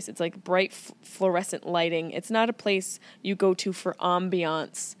the place. It's like bright fluorescent lighting. It's not a place you go to for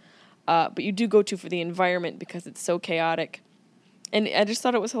ambiance, but you do go to for the environment because it's so chaotic. And I just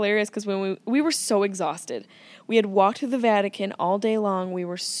thought it was hilarious because when we were so exhausted. We had walked through the Vatican all day long. We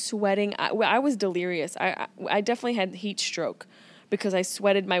were sweating. I was delirious. I definitely had heat stroke because I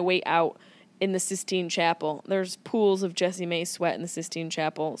sweated my way out in the Sistine Chapel. There's pools of Jessie May sweat in the Sistine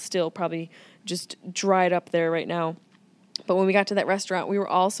Chapel, still probably just dried up there right now. But when we got to that restaurant, we were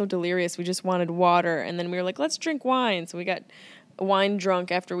all so delirious. We just wanted water. And then we were like, let's drink wine. So we got wine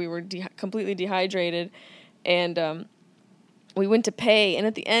drunk after we were completely dehydrated. And we went to pay. And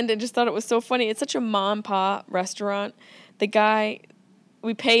at the end, I just thought it was so funny. It's such a mom-pa restaurant. The guy,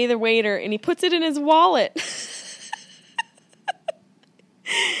 we pay the waiter, and he puts it in his wallet.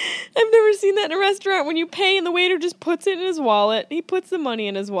 I've never seen that in a restaurant. When you pay and the waiter just puts it in his wallet. He puts the money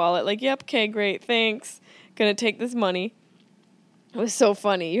in his wallet. Like, yep, okay, great, thanks. Gonna take this money. It was so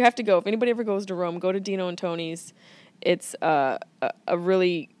funny. You have to go. If anybody ever goes to Rome, go to Dino and Tony's. It's a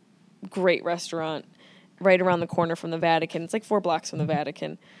really great restaurant right around the corner from the Vatican. It's like 4 blocks from the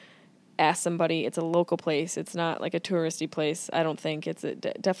Vatican. Ask somebody. It's a local place. It's not like a touristy place, I don't think. It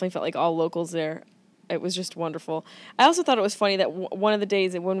definitely felt like all locals there. It was just wonderful. I also thought it was funny that one of the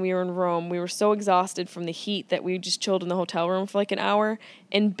days that when we were in Rome, we were so exhausted from the heat that we just chilled in the hotel room for like an hour,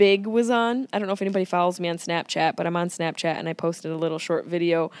 and Big was on. I don't know if anybody follows me on Snapchat, but I'm on Snapchat, and I posted a little short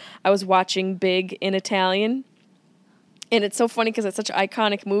video. I was watching Big in Italian, and it's so funny because it's such an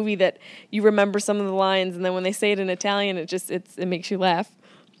iconic movie that you remember some of the lines, and then when they say it in Italian, it makes you laugh.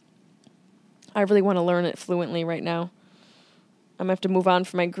 I really want to learn it fluently right now. I'm going to have to move on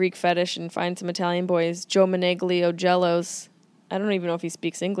from my Greek fetish and find some Italian boys. Joe Meneglio Jellos. I don't even know if he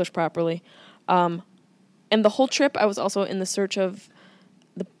speaks English properly. And the whole trip, I was also in the search of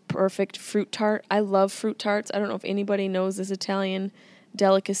the perfect fruit tart. I love fruit tarts. I don't know if anybody knows this Italian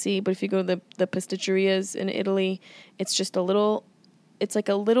delicacy, but if you go to the pasticcerias in Italy, it's like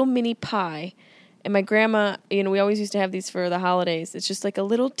a little mini pie. And my grandma, we always used to have these for the holidays. It's just like a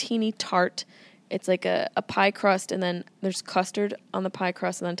little teeny tart. It's like a pie crust, and then there's custard on the pie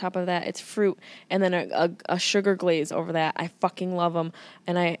crust, and on top of that, it's fruit, and then a sugar glaze over that. I fucking love them,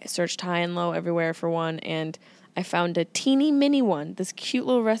 and I searched high and low everywhere for one, and I found a teeny mini one, this cute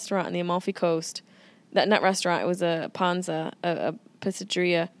little restaurant on the Amalfi Coast. Not restaurant, it was a panza, a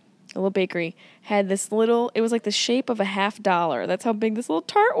pasticceria, a little bakery, had this little, it was like the shape of a $50. That's how big this little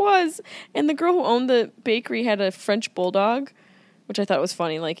tart was, and the girl who owned the bakery had a French bulldog, which I thought was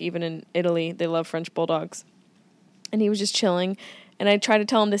funny. Like, even in Italy, they love French bulldogs. And he was just chilling. And I tried to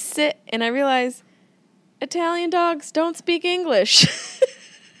tell him to sit, and I realized Italian dogs don't speak English.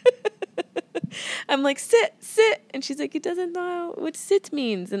 I'm like, sit. And she's like, he doesn't know what sit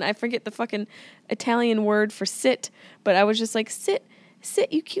means. And I forget the fucking Italian word for sit. But I was just like, sit,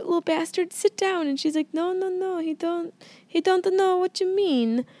 you cute little bastard, sit down. And she's like, no, he don't know what you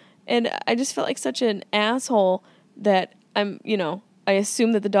mean. And I just felt like such an asshole that I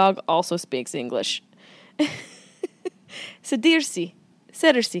assume that the dog also speaks English. Sedersi.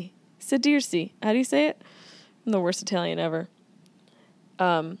 How do you say it? I'm the worst Italian ever.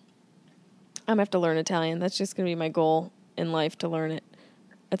 I'm going to have to learn Italian. That's just going to be my goal in life, to learn it.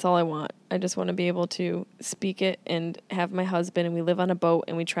 That's all I want. I just want to be able to speak it and have my husband, and we live on a boat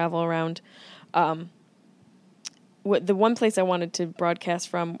and we travel around. The one place I wanted to broadcast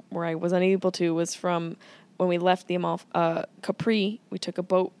from where I was unable to was from when we left the Capri. We took a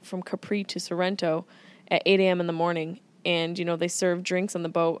boat from Capri to Sorrento at 8 a.m. in the morning, and, they serve drinks on the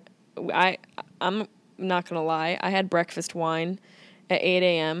boat. I'm not going to lie. I had breakfast wine, at 8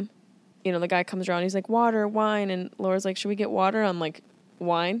 a.m. You know, the guy comes around, he's like, water, wine, and Laura's like, should we get water? I'm like,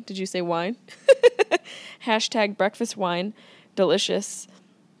 wine? Did you say wine? Hashtag breakfast wine. Delicious.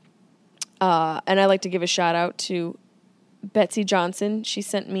 And I like to give a shout out to Betsy Johnson. She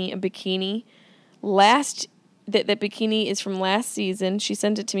sent me a bikini. That bikini is from last season. She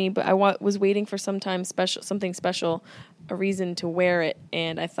sent it to me, but I was waiting for something special, a reason to wear it,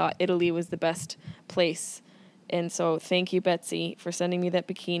 and I thought Italy was the best place. And so thank you, Betsy, for sending me that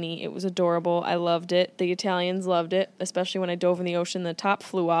bikini. It was adorable. I loved it. The Italians loved it, especially when I dove in the ocean. The top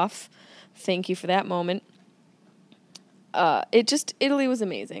flew off. Thank you for that moment. Italy was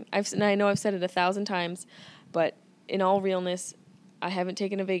amazing. I know I've said it 1,000 times, but in all realness, I haven't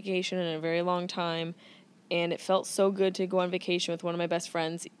taken a vacation in a very long time, and it felt so good to go on vacation with one of my best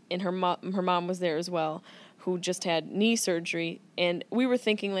friends, and her mom was there as well, who just had knee surgery, and we were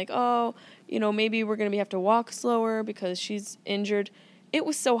thinking like, oh, you know, maybe we're going to have to walk slower because she's injured. It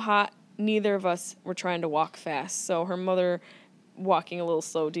was so hot, neither of us were trying to walk fast, so her mother walking a little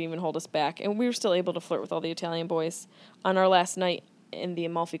slow didn't even hold us back, and we were still able to flirt with all the Italian boys. On our last night in the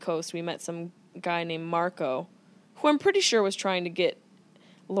Amalfi Coast, we met some guy named Marco, who I'm pretty sure was trying to get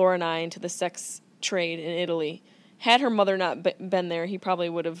Laura and I into the sex trade in Italy. Had her mother not been there, he probably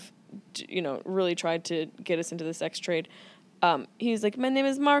would have, you know, really tried to get us into the sex trade. He was like, my name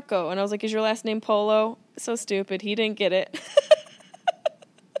is Marco. And I was like, is your last name Polo? So stupid. He didn't get it.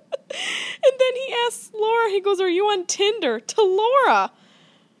 And then he asks Laura, he goes, are you on Tinder? To Laura.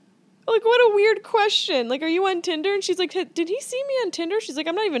 Like, what a weird question. Like, are you on Tinder? And she's like, did he see me on Tinder? She's like,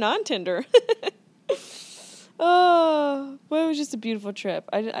 I'm not even on Tinder. Oh, well, it was just a beautiful trip.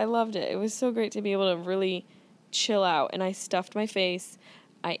 I loved it. It was so great to be able to really chill out. And I stuffed my face.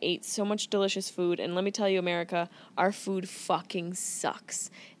 I ate so much delicious food. And let me tell you, America, our food fucking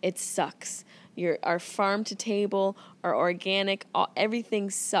sucks. It sucks. Our farm to table, our organic, everything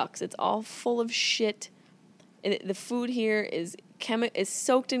sucks. It's all full of shit. The food here is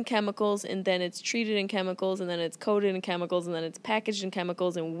soaked in chemicals, and then it's treated in chemicals, and then it's coated in chemicals, and then it's packaged in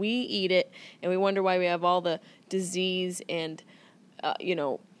chemicals, and we eat it, and we wonder why we have all the disease and,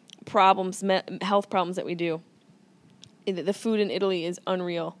 problems, health problems that we do. The food in Italy is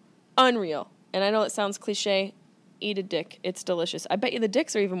unreal. Unreal. And I know it sounds cliche. Eat a dick. It's delicious. I bet you the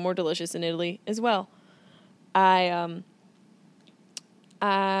dicks are even more delicious in Italy as well. I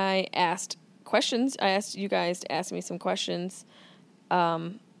asked questions. I asked you guys to ask me some questions.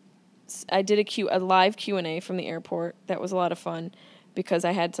 I did a live Q&A from the airport. That was a lot of fun because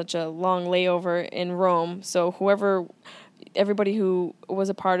I had such a long layover in Rome. So everybody who was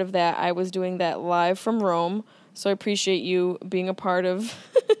a part of that, I was doing that live from Rome. So I appreciate you being a part of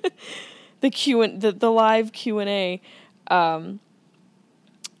the live Q&A.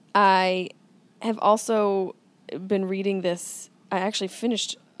 I have also been reading this. I actually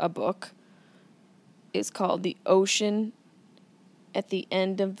finished a book. It's called The Ocean at the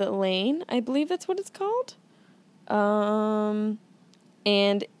End of the Lane. I believe that's what it's called. And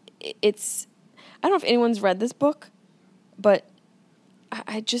it's, I don't know if anyone's read this book, but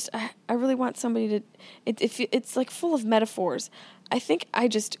I really want somebody to, it's like full of metaphors. I think I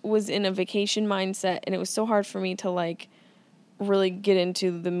just was in a vacation mindset, and it was so hard for me to like really get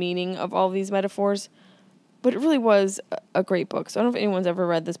into the meaning of all these metaphors. But it really was a great book. So I don't know if anyone's ever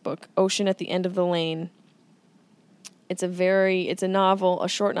read this book, Ocean at the End of the Lane. It's a novel, a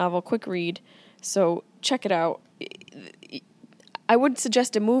short novel, quick read. So check it out. I would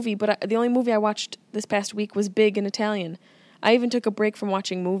suggest a movie, but the only movie I watched this past week was Big in Italian. I even took a break from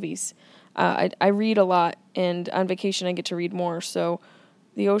watching movies. I read a lot, and on vacation I get to read more. So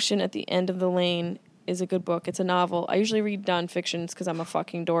The Ocean at the End of the Lane is a good book. It's a novel. I usually read nonfictions because I'm a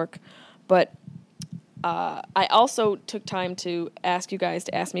fucking dork. But I also took time to ask you guys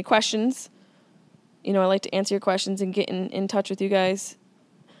to ask me questions. You know, I like to answer your questions and get in touch with you guys.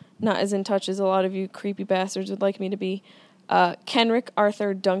 Not as in touch as a lot of you creepy bastards would like me to be. Kenrick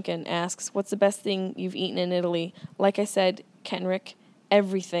Arthur Duncan asks, what's the best thing you've eaten in Italy? Like I said, Kenrick,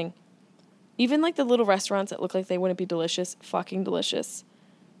 everything. Even like the little restaurants that look like they wouldn't be delicious, fucking delicious.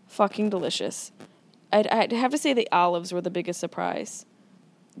 Fucking delicious. I'd have to say the olives were the biggest surprise.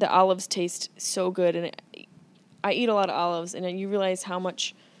 The olives taste so good, and I eat a lot of olives, and you realize how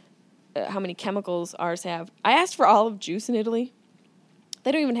many chemicals ours have. I asked for olive juice in Italy.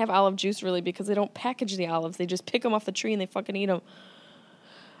 They don't even have olive juice, really, because they don't package the olives. They just pick them off the tree, and they fucking eat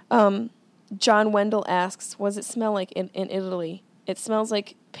them. John Wendell asks, what does it smell like in Italy? It smells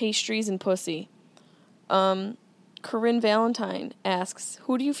like pastries and pussy. Corinne Valentine asks,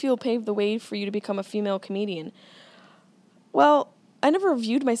 who do you feel paved the way for you to become a female comedian? Well, I never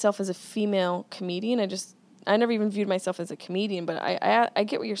viewed myself as a female comedian. I just I never even viewed myself as a comedian, but I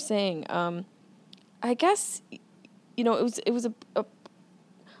get what you're saying. I guess, you know, it was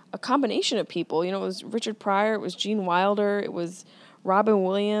a combination of people. You know, it was Richard Pryor, it was Gene Wilder, it was Robin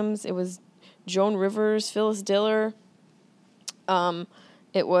Williams, it was Joan Rivers, Phyllis Diller,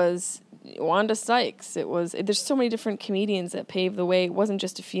 it was Wanda Sykes. There's so many different comedians that paved the way. It wasn't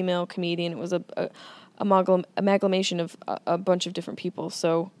just a female comedian. It was a amalgamation of a bunch of different people.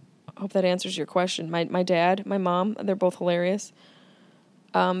 So I hope that answers your question. My dad, my mom, they're both hilarious.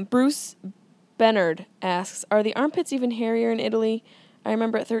 Bruce Bennard asks, are the armpits even hairier in Italy? I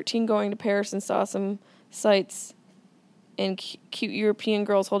remember at 13 going to Paris and saw some sights and cute European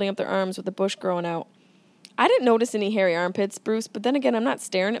girls holding up their arms with the bush growing out. I didn't notice any hairy armpits, Bruce, but then again, I'm not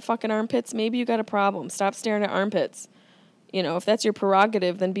staring at fucking armpits. Maybe you got a problem. Stop staring at armpits. You know, if that's your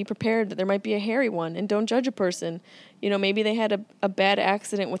prerogative, then be prepared that there might be a hairy one, and don't judge a person. You know, maybe they had a bad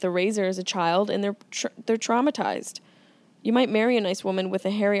accident with a razor as a child, and they're traumatized. You might marry a nice woman with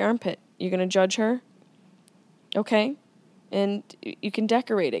a hairy armpit. You're going to judge her? Okay? And you can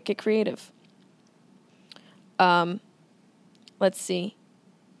decorate it. Get creative. Let's see.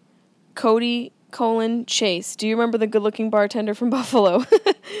 Cody Chase. Do you remember the good-looking bartender from Buffalo?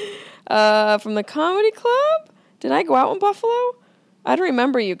 From the comedy club? Did I go out in Buffalo? I don't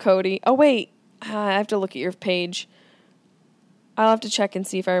remember you, Cody. Oh, wait. I have to look at your page. I'll have to check and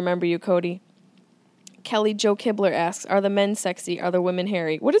see if I remember you, Cody. Kelly Joe Kibler asks, are the men sexy? Are the women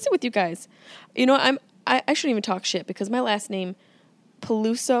hairy? What is it with you guys? You know, I shouldn't even talk shit because my last name,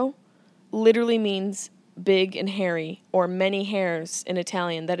 Peluso, literally means big and hairy, or many hairs in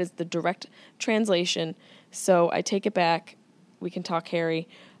Italian. That is the direct translation. So I take it back. We can talk hairy.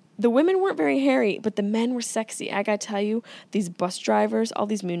 The women weren't very hairy, but the men were sexy. I gotta tell you, these bus drivers, all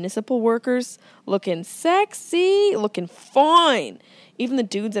these municipal workers, looking sexy, looking fine. Even the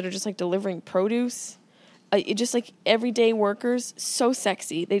dudes that are just like delivering produce, just like everyday workers, so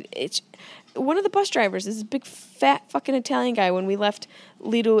sexy. One of the bus drivers is this big fat fucking Italian guy. When we left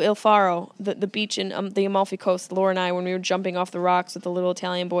Lido Il Faro, the beach in the Amalfi Coast, Laura and I, when we were jumping off the rocks with the little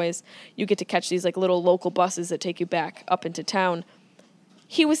Italian boys, you get to catch these like little local buses that take you back up into town.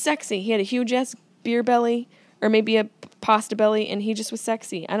 He was sexy. He had a huge ass beer belly, or maybe a pasta belly, and he just was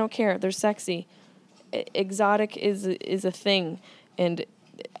sexy. I don't care. They're sexy. Exotic is a thing, and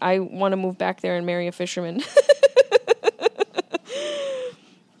I want to move back there and marry a fisherman.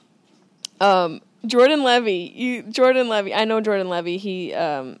 Jordan Levy. I know Jordan Levy. He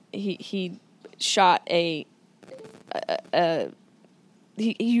shot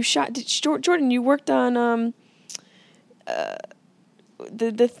Jordan, you worked on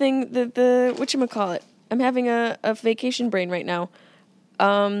the thing, the whatchamacallit. I'm having a vacation brain right now.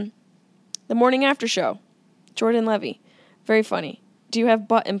 The morning after show. Jordan Levy. Very funny. Do you have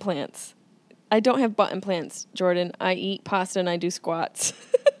butt implants? I don't have butt implants, Jordan. I eat pasta and I do squats.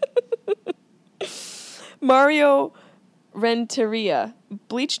 Mario Renteria.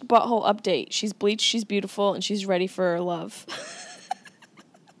 Bleached butthole update. She's bleached, she's beautiful, and she's ready for her love.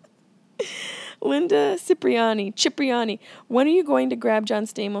 Linda Cipriani. When are you going to grab John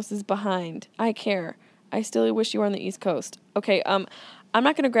Stamos' behind? I care. I still wish you were on the East Coast. Okay, I'm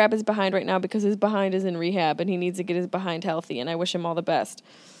not going to grab his behind right now because his behind is in rehab and he needs to get his behind healthy, and I wish him all the best.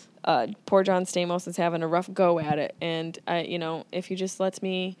 Poor John Stamos is having a rough go at it, and if he just lets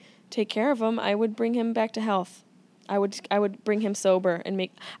me take care of him, I would bring him back to health. I would bring him sober and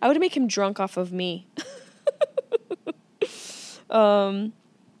I would make him drunk off of me.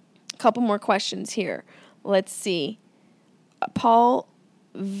 Couple more questions here. Let's see. Paul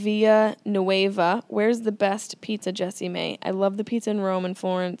Villanueva, where's the best pizza, Jessie May? I love the pizza in Rome and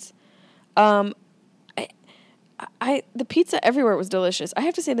Florence. The pizza everywhere was delicious. I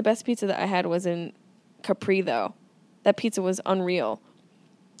have to say the best pizza that I had was in Capri, though. That pizza was unreal.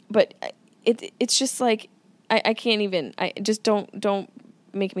 But it's just like I can't even. I just don't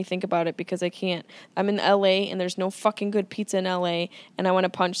make me think about it because I can't. I'm in LA and there's no fucking good pizza in LA, and I want to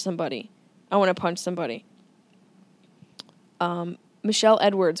punch somebody. Michelle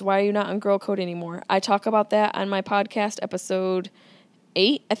Edwards, why are you not on Girl Code anymore? I talk about that on my podcast, episode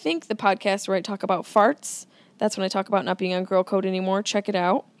 8, I think, the podcast where I talk about farts. That's when I talk about not being on Girl Code anymore. Check it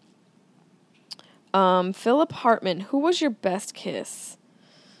out. Philip Hartman, who was your best kiss?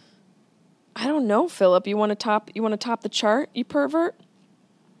 I don't know, Philip. You want to top the chart, you pervert?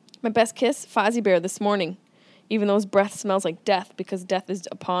 My best kiss, Fozzie Bear this morning. Even though his breath smells like death because death is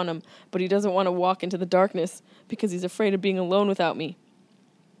upon him, but he doesn't want to walk into the darkness because he's afraid of being alone without me.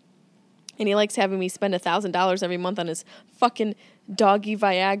 And he likes having me spend $1,000 every month on his fucking doggy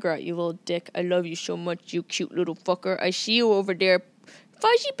Viagra. You little dick. I love you so much, you cute little fucker. I see you over there.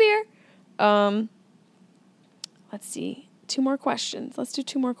 Fuzzy Bear. let's see. 2 more questions. Let's do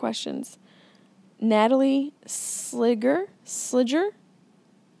 2 more questions. Natalie Slidger?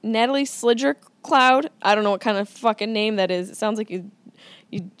 Natalie Slidger Cloud. I don't know what kind of fucking name that is. It sounds like you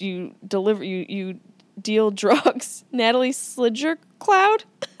deal drugs. Natalie Slidger Cloud.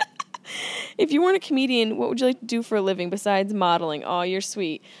 If you weren't a comedian, what would you like to do for a living besides modeling? Oh, you're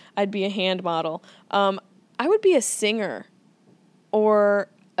sweet. I'd be a hand model. I would be a singer or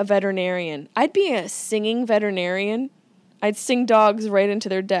a veterinarian. I'd be a singing veterinarian. I'd sing dogs right into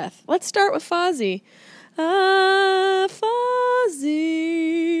their death. Let's start with Fozzie. Ah,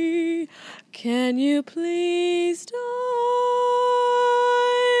 Fozzie, can you please die?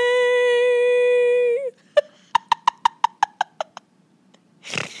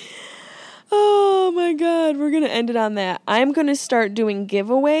 Oh my God, we're going to end it on that. I'm going to start doing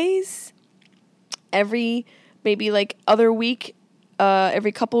giveaways every other week.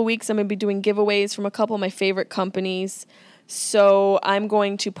 Every couple of weeks, I'm going to be doing giveaways from a couple of my favorite companies. So I'm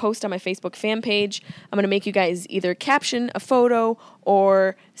going to post on my Facebook fan page. I'm going to make you guys either caption a photo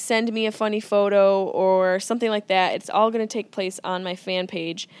or send me a funny photo or something like that. It's all going to take place on my fan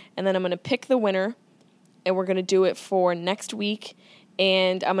page. And then I'm going to pick the winner, and we're going to do it for next week.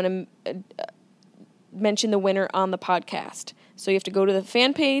 And I'm going to mention the winner on the podcast. So you have to go to the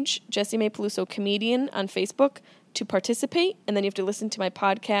fan page, Jessie Mae Peluso Comedian on Facebook, to participate, and then you have to listen to my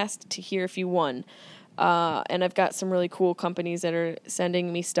podcast to hear if you won. And I've got some really cool companies that are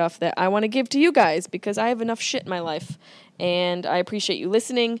sending me stuff that I want to give to you guys because I have enough shit in my life. And I appreciate you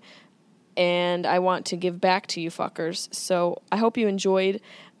listening, and I want to give back to you fuckers. So I hope you enjoyed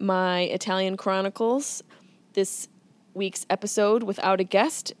my Italian Chronicles, this week's episode without a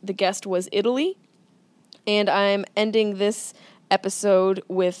guest. The guest was Italy. And I'm ending this episode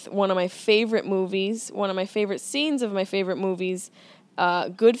with one of my favorite movies, one of my favorite scenes of my favorite movies,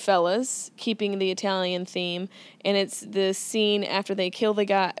 Goodfellas, keeping the Italian theme, and it's the scene after they kill the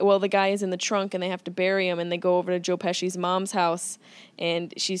guy. Well, the guy is in the trunk, and they have to bury him, and they go over to Joe Pesci's mom's house,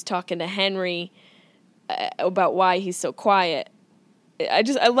 and she's talking to Henry about why he's so quiet.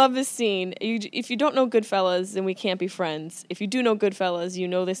 I love this scene. If you don't know Goodfellas, then we can't be friends. If you do know Goodfellas, you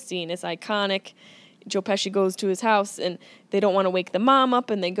know this scene. It's iconic. Joe Pesci goes to his house, and they don't want to wake the mom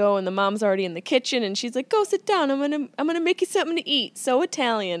up, and they go, and the mom's already in the kitchen, and she's like, "Go sit down. I'm gonna make you something to eat." So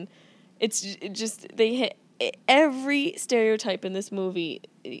Italian. It's just they hit every stereotype in this movie.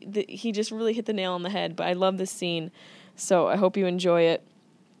 He just really hit the nail on the head. But I love this scene, so I hope you enjoy it.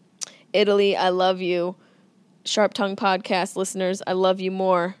 Italy, I love you. Sharp Tongue Podcast listeners, I love you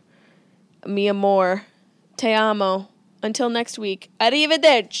more. Mi amor. Te amo. Until next week.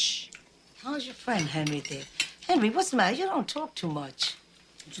 Arrivederci. How's your friend, Henry, there? Henry, what's the matter? You don't talk too much.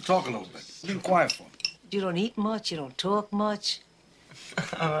 What you talking over? What are you quiet for? You don't eat much. You don't talk much.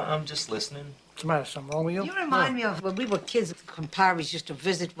 I'm just listening. What's the matter? Something wrong with you? You remind me of when we were kids, comparis used to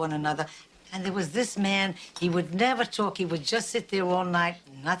visit one another. And there was this man, he would never talk. He would just sit there all night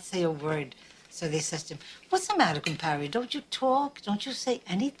and not say a word. So they said to him, "What's the matter, compari? Don't you talk? Don't you say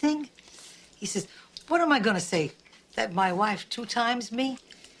anything?" He says, "What am I going to say? That my wife 2 times me?"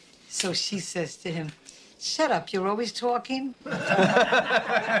 So she says to him, "Shut up, you're always talking."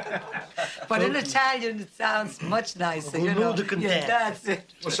 But in Italian, it sounds much nicer, you know. Yeah, that's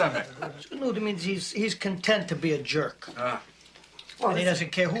it. What's that mean? Nudo means he's content to be a jerk. Well, And he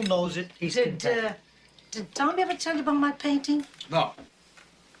doesn't care who knows it. He's content. Did Tom ever tell you about my painting? No.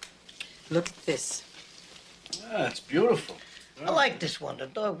 Look at this. Ah, it's beautiful. I like this one.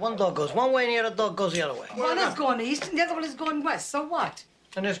 One dog goes one way and the other dog goes the other way. One is going east and the other one is going west. So what?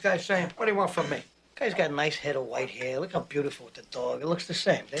 And this guy's saying, "What do you want from me?" Guy's got a nice head of white hair. Look how beautiful with the dog. It looks the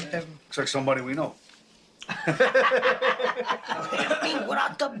same. Looks like somebody we know. I mean,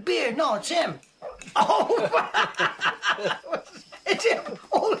 without the beard. No, it's him. Oh!